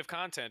 The creative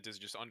content is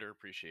just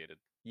underappreciated.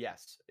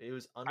 Yes, it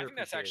was underappreciated. I think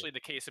that's actually the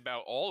case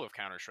about all of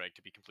Counter-Strike,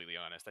 to be completely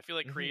honest. I feel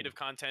like creative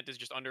content is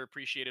just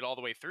underappreciated all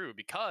the way through,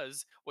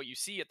 because what you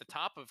see at the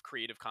top of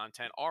creative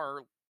content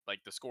are like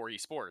the Score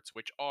Esports,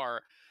 which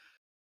are,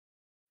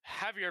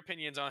 have your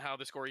opinions on how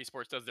the Score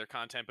Esports does their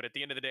content, but at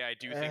the end of the day, I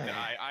do think that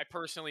I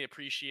personally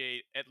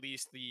appreciate at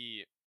least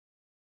the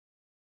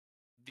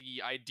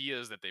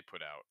ideas that they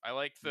put out. I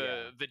like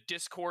the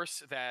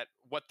discourse that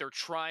what they're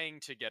trying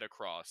to get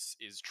across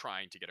is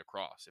trying to get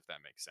across, if that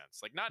makes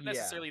sense. Like, not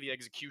necessarily the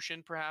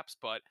execution perhaps,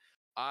 but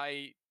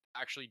I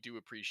actually do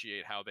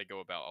appreciate how they go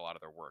about a lot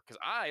of their work, because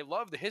I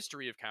love the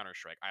history of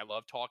Counter-Strike. I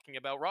love talking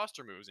about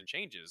roster moves and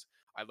changes.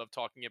 I love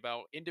talking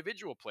about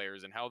individual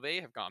players and how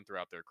they have gone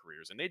throughout their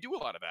careers, and they do a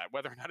lot of that.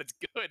 Whether or not it's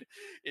good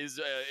is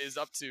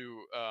up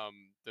to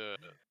the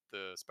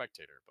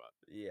spectator. But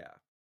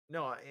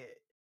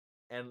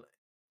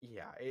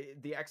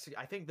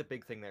I think the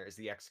big thing there is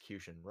the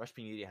execution. Rush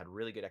B Media had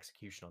really good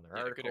execution on their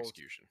articles. Good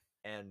execution.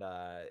 And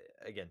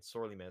again,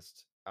 sorely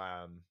missed.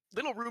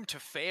 Little room to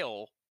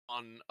fail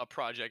on a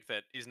project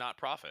that is not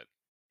profit.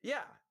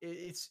 Yeah,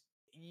 it's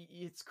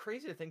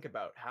crazy to think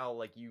about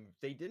how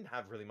they didn't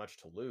have really much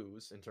to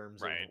lose in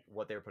terms of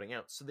what they were putting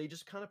out, so they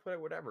just kind of put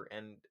out whatever,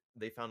 and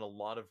they found a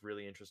lot of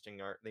really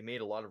interesting art. They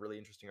made a lot of really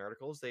interesting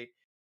articles. They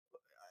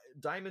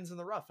diamonds in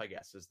the rough, I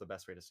guess, is the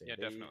best way to say it.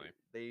 Yeah, definitely.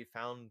 They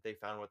found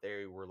what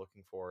they were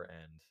looking for,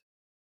 and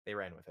they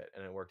ran with it,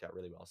 and it worked out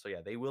really well. So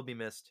yeah, they will be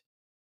missed.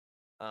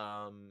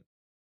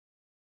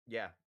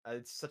 Yeah,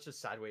 it's such a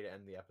sad way to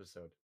end the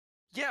episode.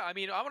 Yeah, I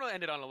mean, I want to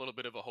end it on a little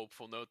bit of a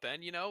hopeful note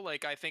then,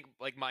 like I think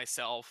like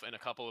myself and a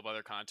couple of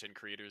other content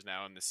creators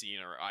now in the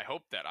scene, or I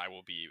hope that I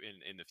will be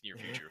in the near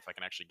future if I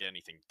can actually get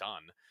anything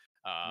done.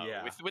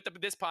 With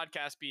this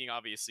podcast being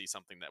obviously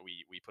something that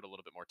we put a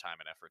little bit more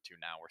time and effort to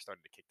now, we're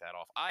starting to kick that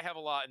off. I have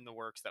a lot in the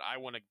works that I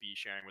want to be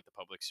sharing with the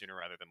public sooner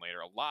rather than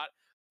later. A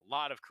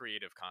lot of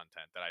creative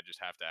content that I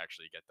just have to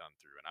actually get done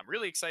through. And I'm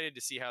really excited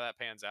to see how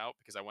that pans out,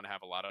 because I want to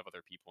have a lot of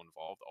other people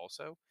involved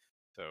also.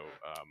 So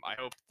I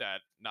hope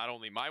that not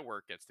only my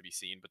work gets to be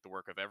seen, but the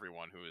work of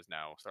everyone who is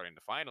now starting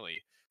to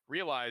finally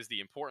realize the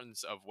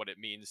importance of what it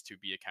means to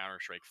be a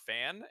Counter-Strike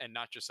fan and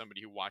not just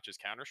somebody who watches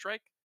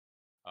Counter-Strike.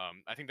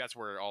 I think that's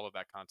where all of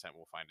that content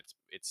will find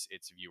its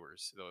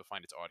viewers. They'll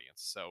find its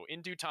audience. So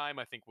in due time,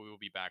 I think we will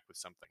be back with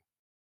something.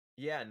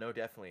 Yeah, no,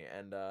 definitely.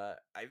 And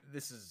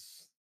this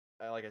is,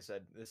 like I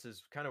said, this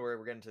is kind of where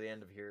we're getting to the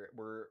end of here.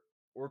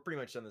 We're pretty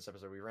much done this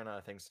episode. We ran out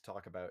of things to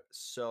talk about.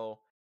 So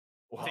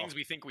Things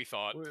we think we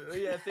thought.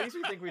 Yeah, things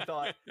we think we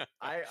thought.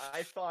 I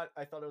thought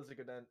it was a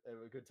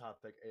good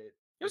topic.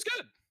 It was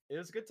good. It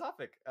was a good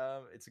topic.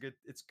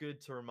 It's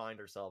good to remind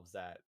ourselves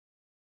that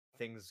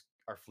things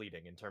are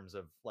fleeting in terms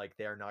of like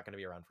they are not going to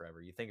be around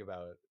forever. You think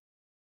about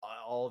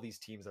all these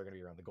teams that are going to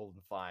be around. The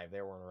Golden Five,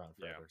 they weren't around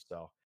forever.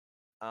 So,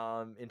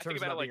 in terms think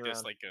about of it like around,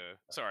 this,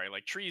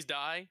 like trees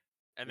die,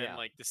 and then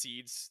like the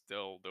seeds,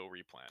 they'll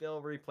replant. They'll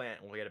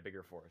replant, and we'll get a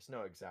bigger forest.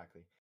 No,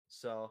 exactly.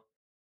 So,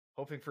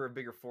 hoping for a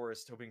bigger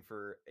forest, hoping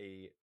for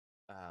a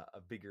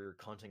bigger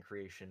content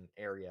creation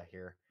area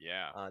here.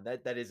 Yeah.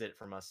 That is it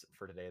from us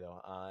for today,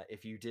 though.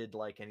 If you did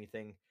like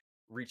anything,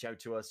 reach out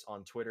to us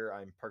on Twitter.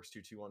 I'm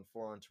Parks2214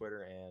 on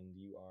Twitter, and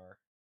you are.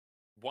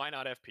 Why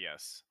not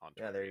FPS on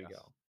Twitter? Yeah, there you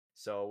go.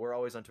 So we're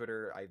always on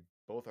Twitter.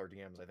 Both our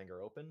DMs I think are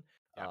open.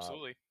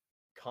 Absolutely.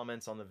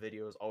 Comments on the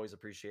videos always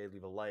appreciated.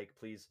 Leave a like,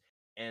 please,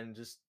 and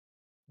just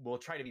we'll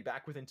try to be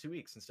back within 2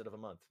 weeks instead of a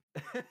month.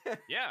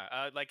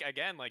 Yeah, like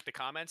again, like the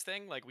comments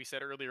thing, like we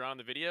said earlier on in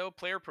the video,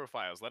 player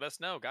profiles. Let us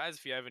know, guys,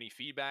 if you have any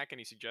feedback,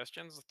 any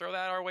suggestions, throw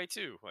that our way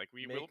too. Like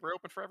we're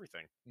open for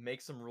everything.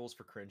 Make some rules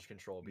for cringe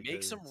control.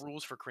 Make some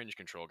rules for cringe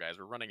control, guys.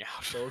 We're running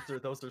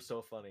out. Those are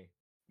so funny.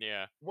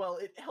 Yeah. Well,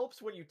 it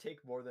helps when you take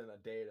more than a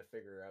day to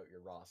figure out your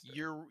roster.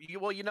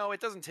 Well,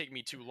 it doesn't take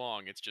me too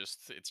long. It's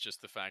just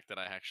the fact that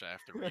I actually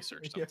have to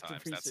research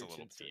sometimes. That's a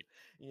little deep.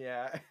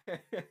 Yeah.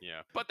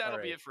 Yeah. But that'll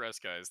be it for us,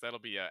 guys. That'll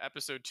be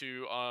episode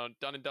 2 on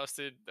Done and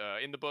Dusted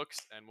in the books,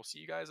 and we'll see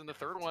you guys in the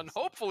third one,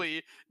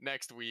 hopefully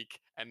next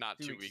week, and not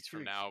 2 weeks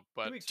from now,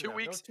 but 2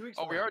 weeks.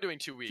 Oh, we are doing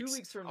 2 weeks. 2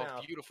 weeks from now.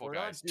 Oh, beautiful,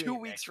 guys. 2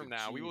 weeks from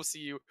now. We will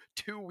see you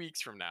 2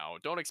 weeks from now.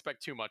 Don't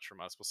expect too much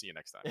from us. We'll see you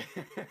next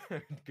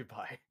time.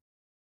 Goodbye.